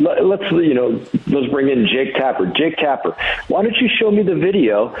right. Let's bring in Jake Tapper. Jake Tapper, why don't you show me the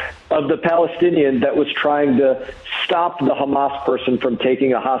video of the Palestinian that was trying to stop the Hamas person from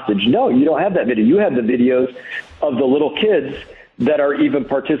taking a hostage? No, you don't have that video. You have the videos of the little kids that are even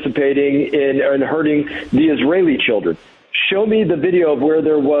participating in and hurting the Israeli children. Show me the video of where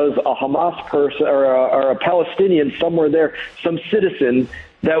there was a Hamas person or a Palestinian somewhere there, some citizen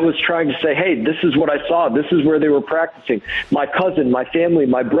that was trying to say, hey, this is what I saw. This is where they were practicing. My cousin, my family,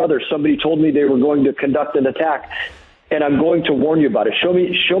 my brother, somebody told me they were going to conduct an attack, and I'm going to warn you about it.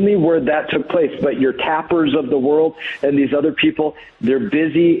 Show me where that took place. But your Tappers of the world and these other people, they're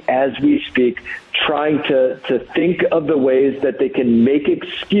busy as we speak trying to think of the ways that they can make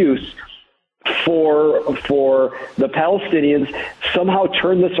excuse for the Palestinians, somehow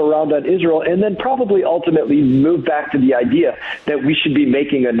turn this around on Israel, and then probably ultimately move back to the idea that we should be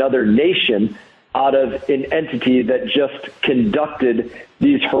making another nation out of an entity that just conducted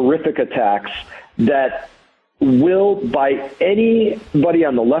these horrific attacks that will, by anybody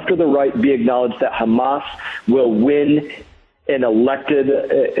on the left or the right, be acknowledged that Hamas will win be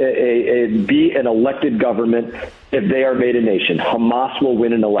an elected government if they are made a nation. Hamas will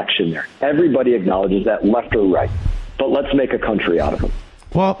win an election there. Everybody acknowledges that, left or right. But let's make a country out of them.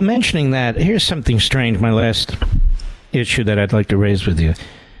 Well, mentioning that, here's something strange, my last issue that I'd like to raise with you.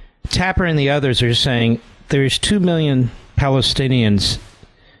 Tapper and the others are saying there's 2 million Palestinians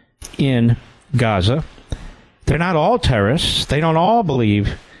in Gaza. They're not all terrorists. They don't all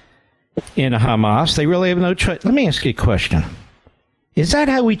believe in Hamas. They really have no choice. Let me ask you a question. Is that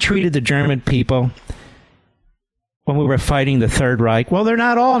how we treated the German people when we were fighting the Third Reich? Well, they're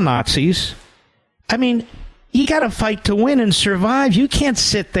not all Nazis. I mean, you got to fight to win and survive. You can't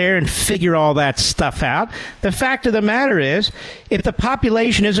sit there and figure all that stuff out. The fact of the matter is, if the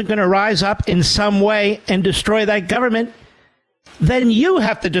population isn't going to rise up in some way and destroy that government, then you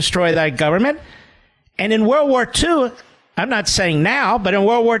have to destroy that government. And in World War II, I'm not saying now, but in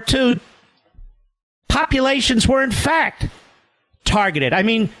World War II, populations were in fact targeted. I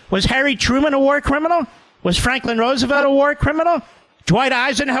mean, was Harry Truman a war criminal? Was Franklin Roosevelt a war criminal? Dwight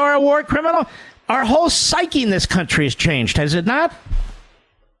Eisenhower a war criminal? Our whole psyche in this country has changed, has it not?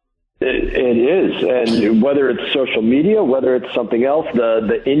 It is. And whether it's social media, whether it's something else,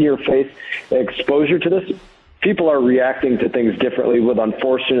 the in-your-face exposure to this, people are reacting to things differently with,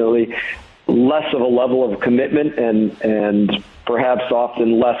 unfortunately, less of a level of commitment and perhaps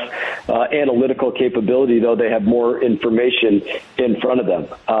often less analytical capability, though they have more information in front of them.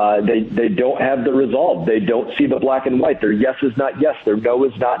 They don't have the resolve. They don't see the black and white. Their yes is not yes. Their no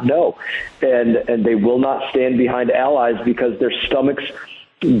is not no. And they will not stand behind allies because their stomachs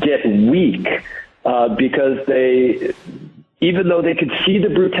get weak because they... Even though they could see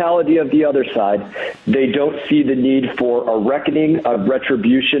the brutality of the other side, they don't see the need for a reckoning, a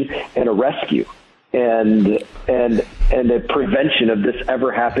retribution, and a rescue, and the prevention of this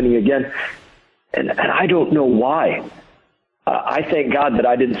ever happening again. And I don't know why. I thank God that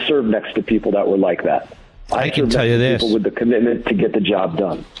I didn't serve next to people that were like that. I can tell you this. People with the commitment to get the job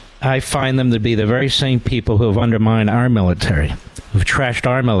done. I find them to be the very same people who have undermined our military, who've trashed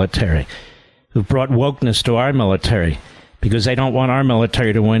our military, who've brought wokeness to our military, because they don't want our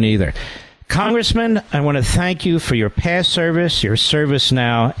military to win either. Congressman, I want to thank you for your past service, your service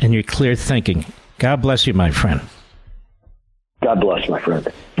now, and your clear thinking. God bless you, my friend. God bless, my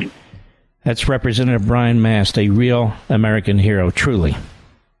friend. That's Representative Brian Mast, a real American hero, truly.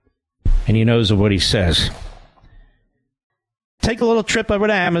 And he knows of what he says. Take a little trip over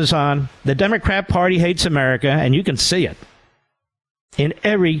to Amazon. The Democrat Party hates America, and you can see it in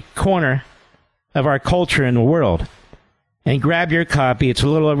every corner of our culture in the world. And grab your copy. It's a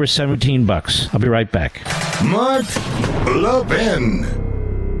little over $17. I'll be right back. Mark Levin.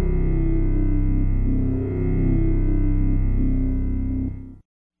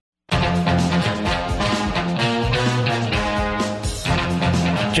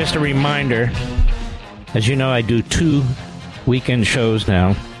 Just a reminder, as you know, I do 2 weekend shows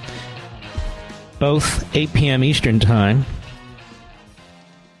now, both 8 p.m. Eastern Time.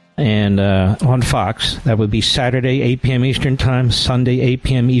 And on Fox, that would be Saturday, 8 p.m. Eastern Time, Sunday, 8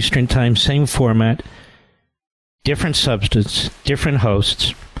 p.m. Eastern Time, same format, different substance, different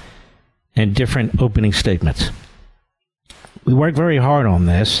hosts, and different opening statements. We work very hard on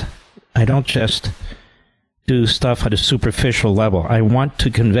this. I don't just do stuff at a superficial level. I want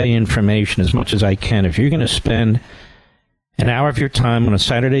to convey information as much as I can. If you're going to spend an hour of your time on a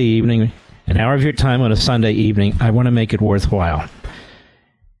Saturday evening, an hour of your time on a Sunday evening, I want to make it worthwhile.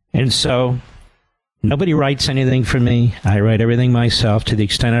 And so, nobody writes anything for me. I write everything myself to the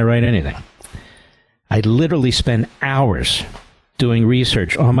extent I write anything. I literally spend hours doing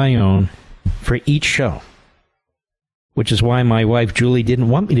research on my own for each show, which is why my wife, Julie, didn't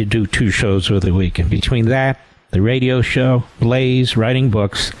want me to do 2 shows over the weekend. Between that, the radio show, Blaze, writing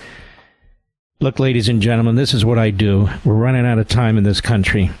books. Look, ladies and gentlemen, this is what I do. We're running out of time in this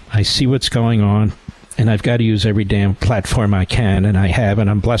country. I see what's going on. And I've got to use every damn platform I can, and I have, and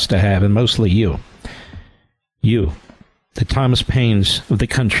I'm blessed to have, and mostly you. You, the Thomas Paines of the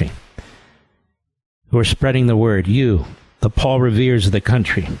country, who are spreading the word. You, the Paul Reveres of the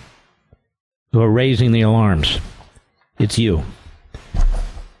country, who are raising the alarms. It's you.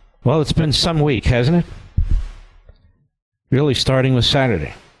 Well, it's been some week, hasn't it? Really starting with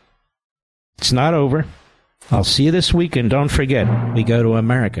Saturday. It's not over. I'll see you this weekend. Don't forget, we go to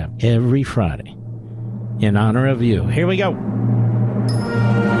America every Friday. In honor of you. Here we go.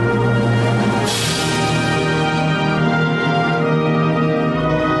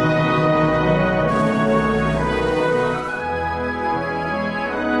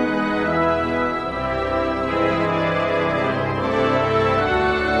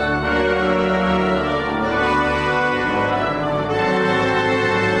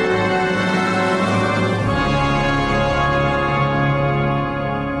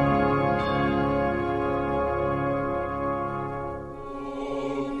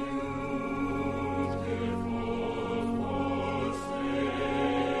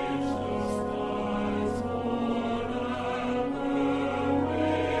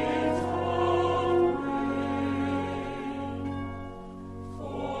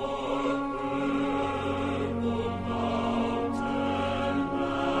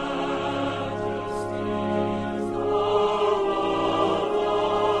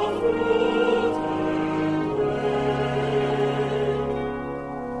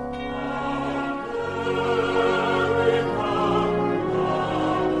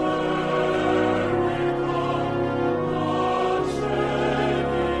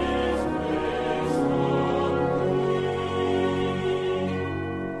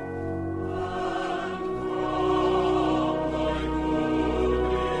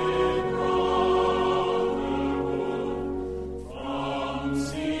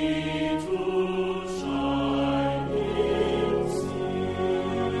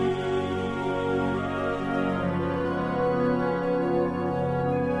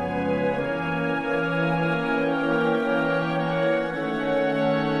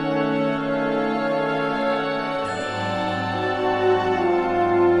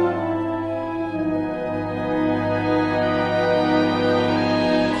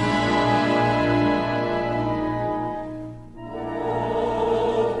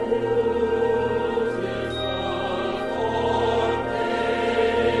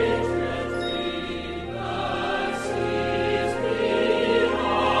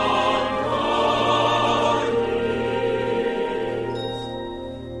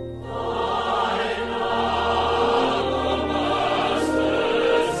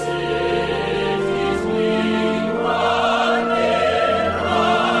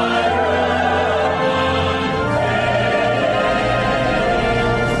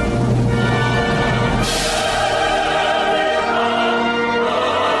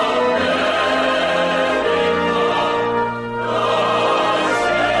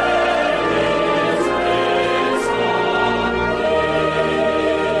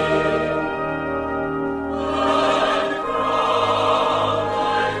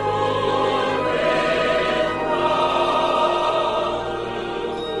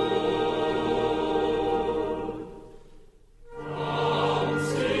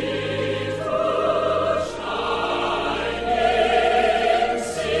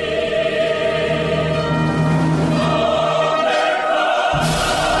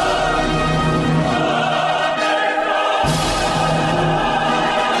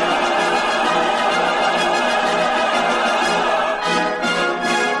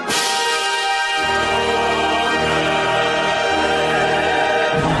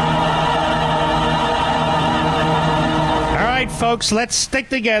 folks, let's stick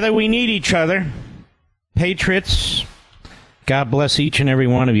together. We need each other. Patriots, God bless each and every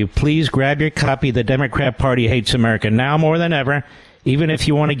one of you. Please grab your copy. The Democrat Party Hates America. Now more than ever, even if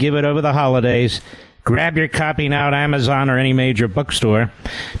you want to give it over the holidays, grab your copy now at Amazon or any major bookstore.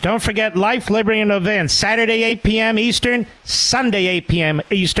 Don't forget Life, Liberty, and Events. Saturday, 8 p.m. Eastern. Sunday, 8 p.m.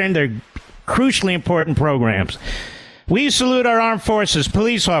 Eastern. They're crucially important programs. We salute our armed forces,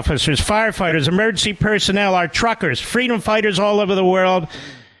 police officers, firefighters, emergency personnel, our truckers, freedom fighters all over the world.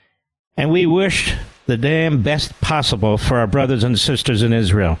 And we wish the damn best possible for our brothers and sisters in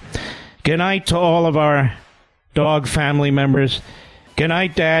Israel. Good night to all of our dog family members. Good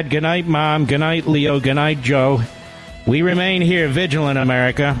night, Dad. Good night, Mom. Good night, Leo. Good night, Joe. We remain here, vigilant,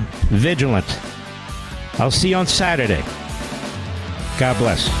 America. Vigilant. I'll see you on Saturday. God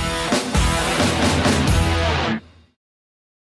bless.